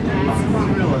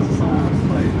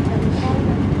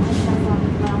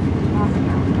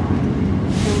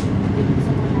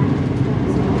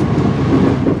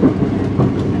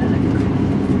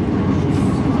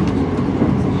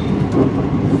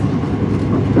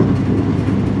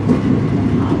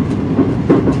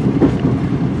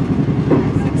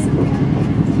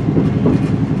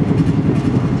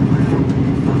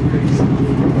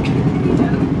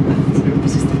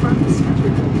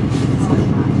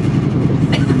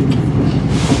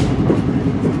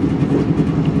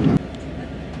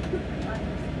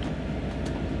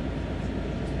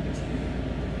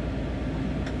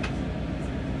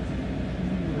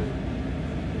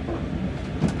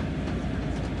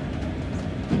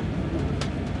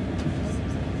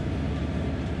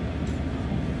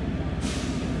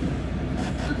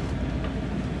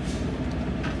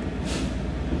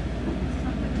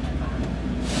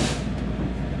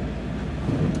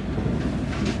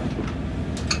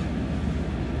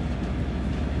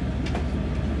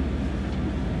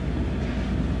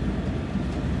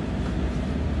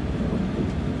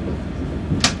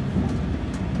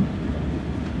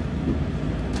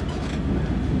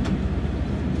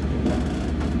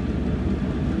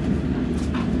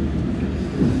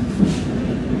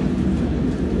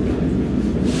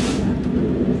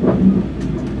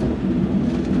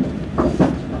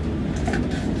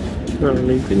 Now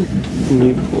leaving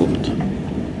Newport.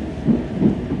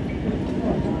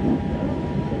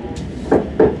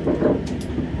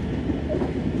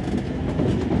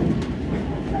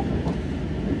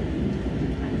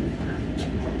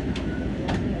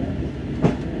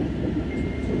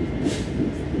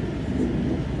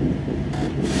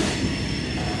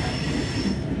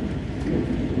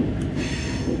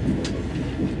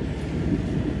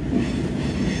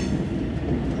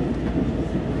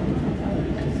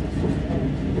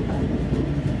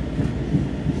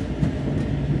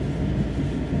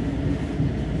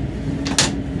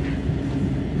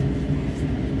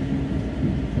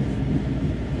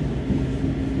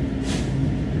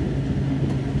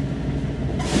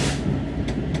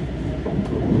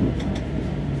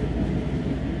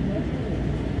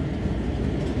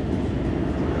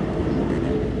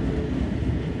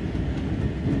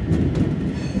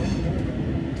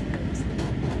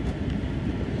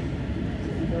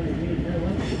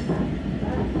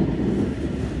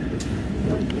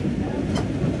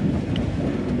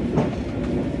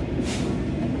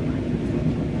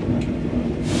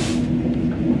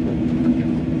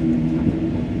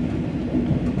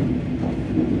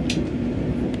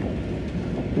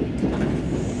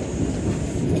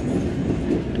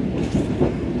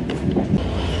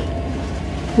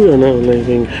 We are now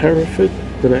leaving Hereford.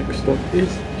 The next stop is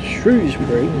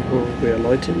Shrewsbury, where we'll be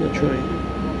alighting the train.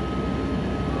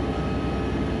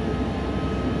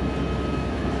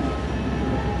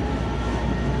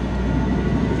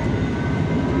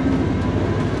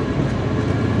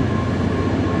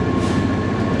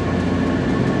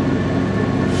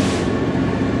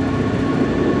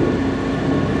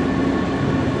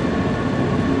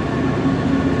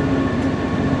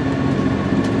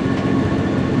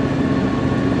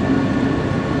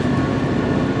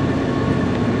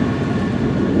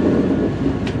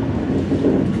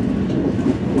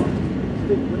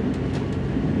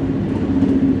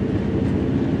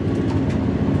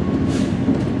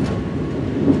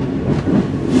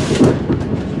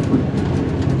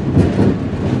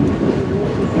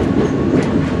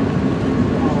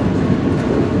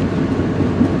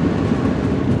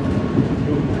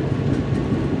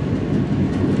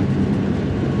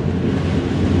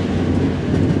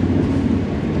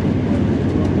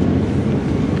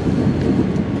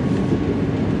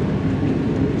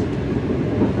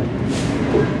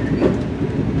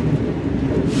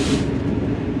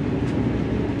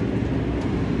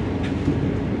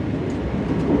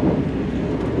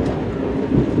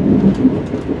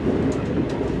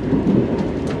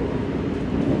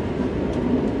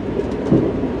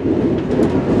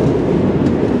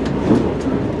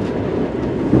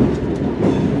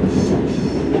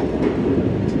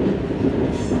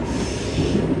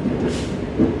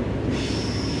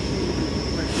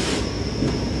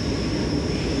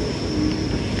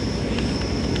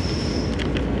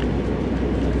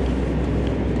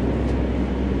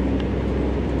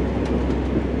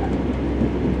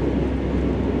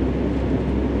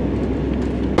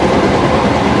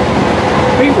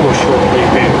 will shortly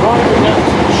be arriving at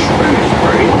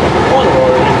Shrewsbury. On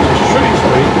arriving to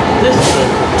Shrewsbury, this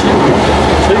train continues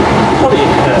to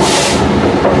Holyhead.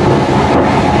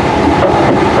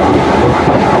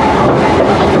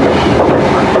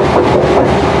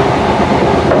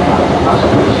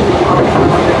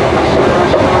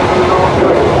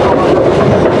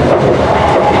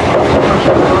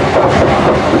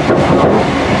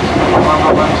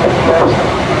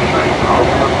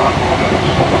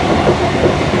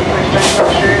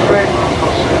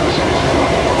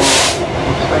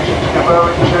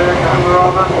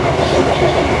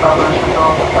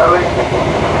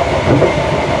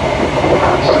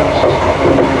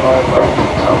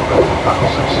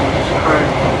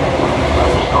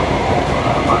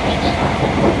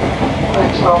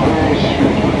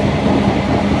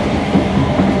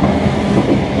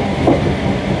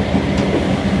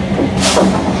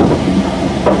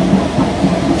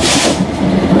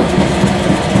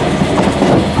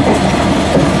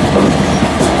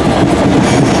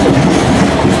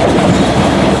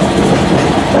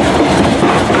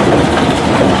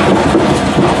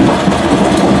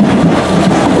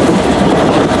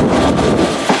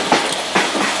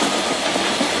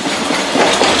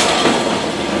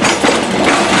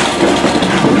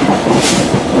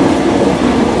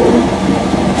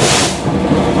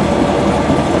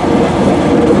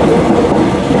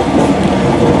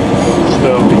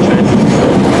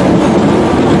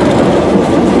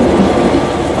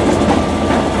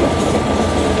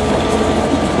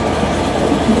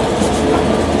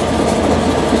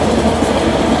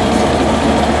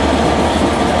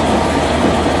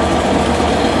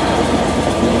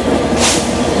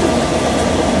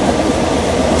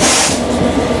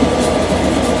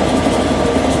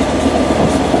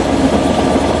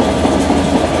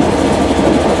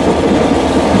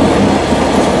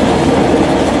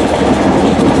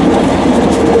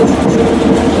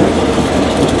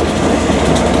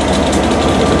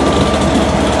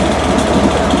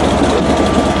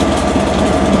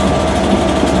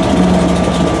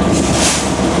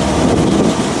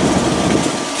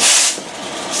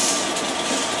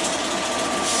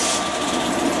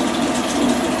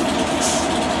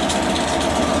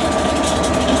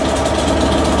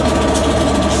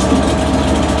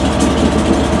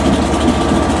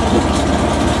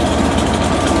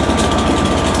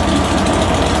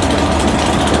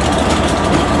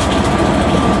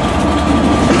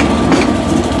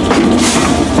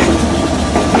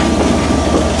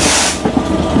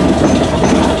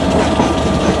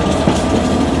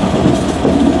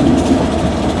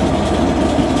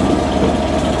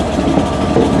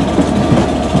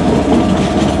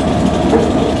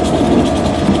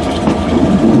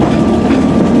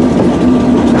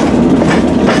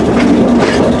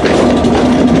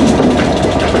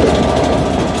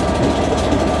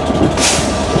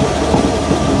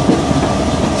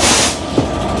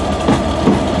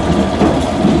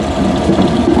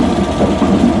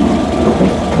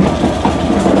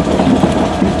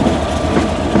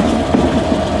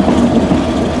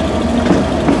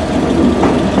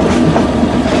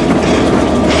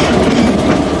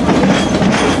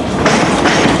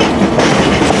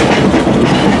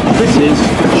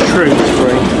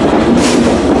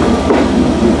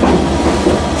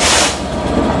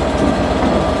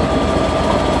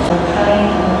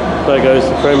 There goes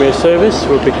the Premier service.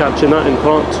 We'll be catching that in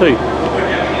part 2.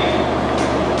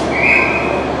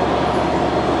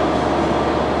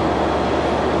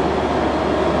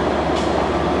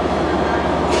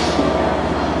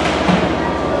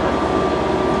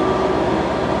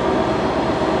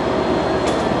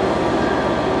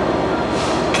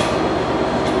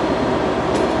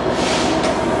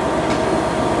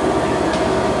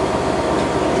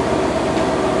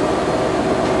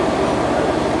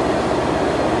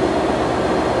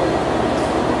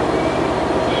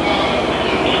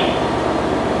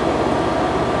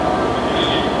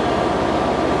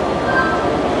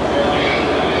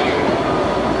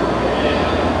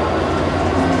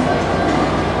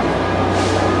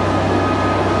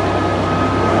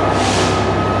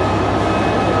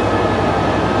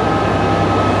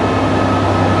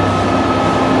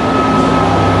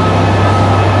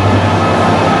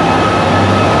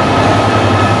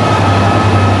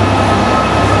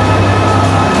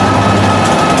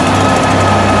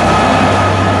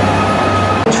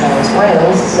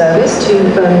 Wales Service to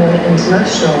Birmingham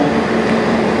International.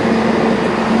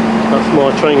 That's my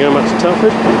train going back to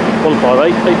Telford,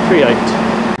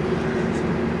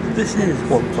 158838. This is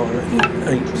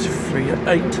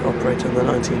 158838, operated on the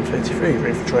 1933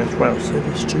 ARRIVA Trains Wales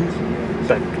Service.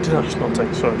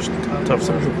 Telford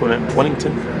Central, calling it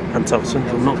Wellington and Telford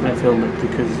Central. I'm not going to film it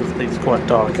because it's quite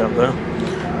dark out there.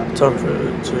 Time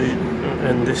to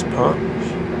end this part.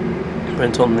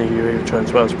 Went on the ARRIVA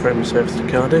Trains Wales Service to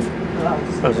Cardiff.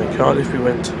 I was in Cardiff, we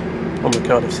went on the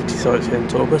Cardiff City Sightseeing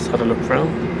tour bus, had a look around,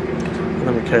 and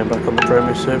then we came back on the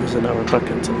Premier Service, and now we're back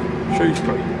into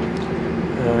Shrewsbury.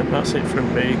 That's it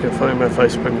from me. Go follow me on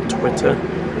Facebook and Twitter.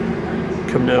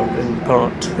 Coming up in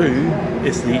part 2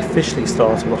 is the officially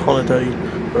start of the holiday.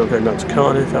 We're going down to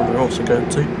Cardiff and we're also going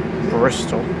to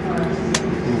Bristol.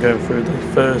 I'm going through the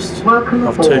first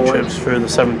of 2 trips through the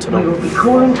 7 to 9. We will be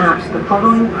calling at the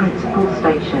following principal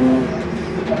stations: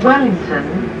 Wellington,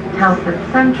 Telford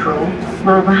Central,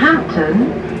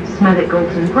 Wolverhampton, Smethwick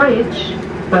Galton Bridge,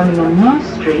 Birmingham New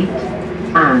Street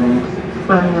and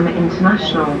Birmingham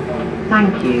International.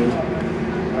 Thank you.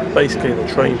 Basically the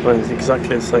train plan is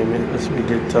exactly the same as we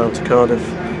did down to Cardiff,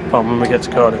 but when we get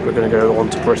to Cardiff we're going to go on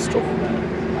to Bristol.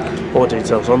 More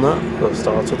details on that at the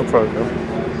start of the programme.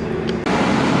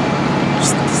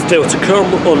 Still to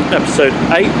come on episode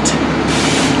 8.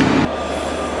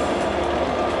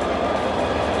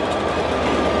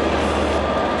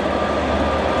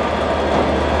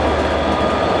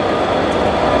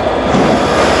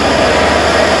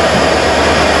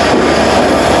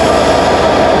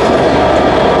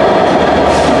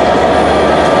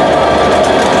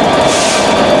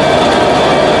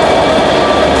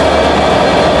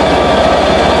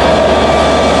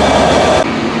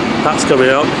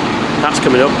 That's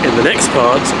coming up in the next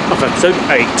part of episode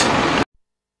 8.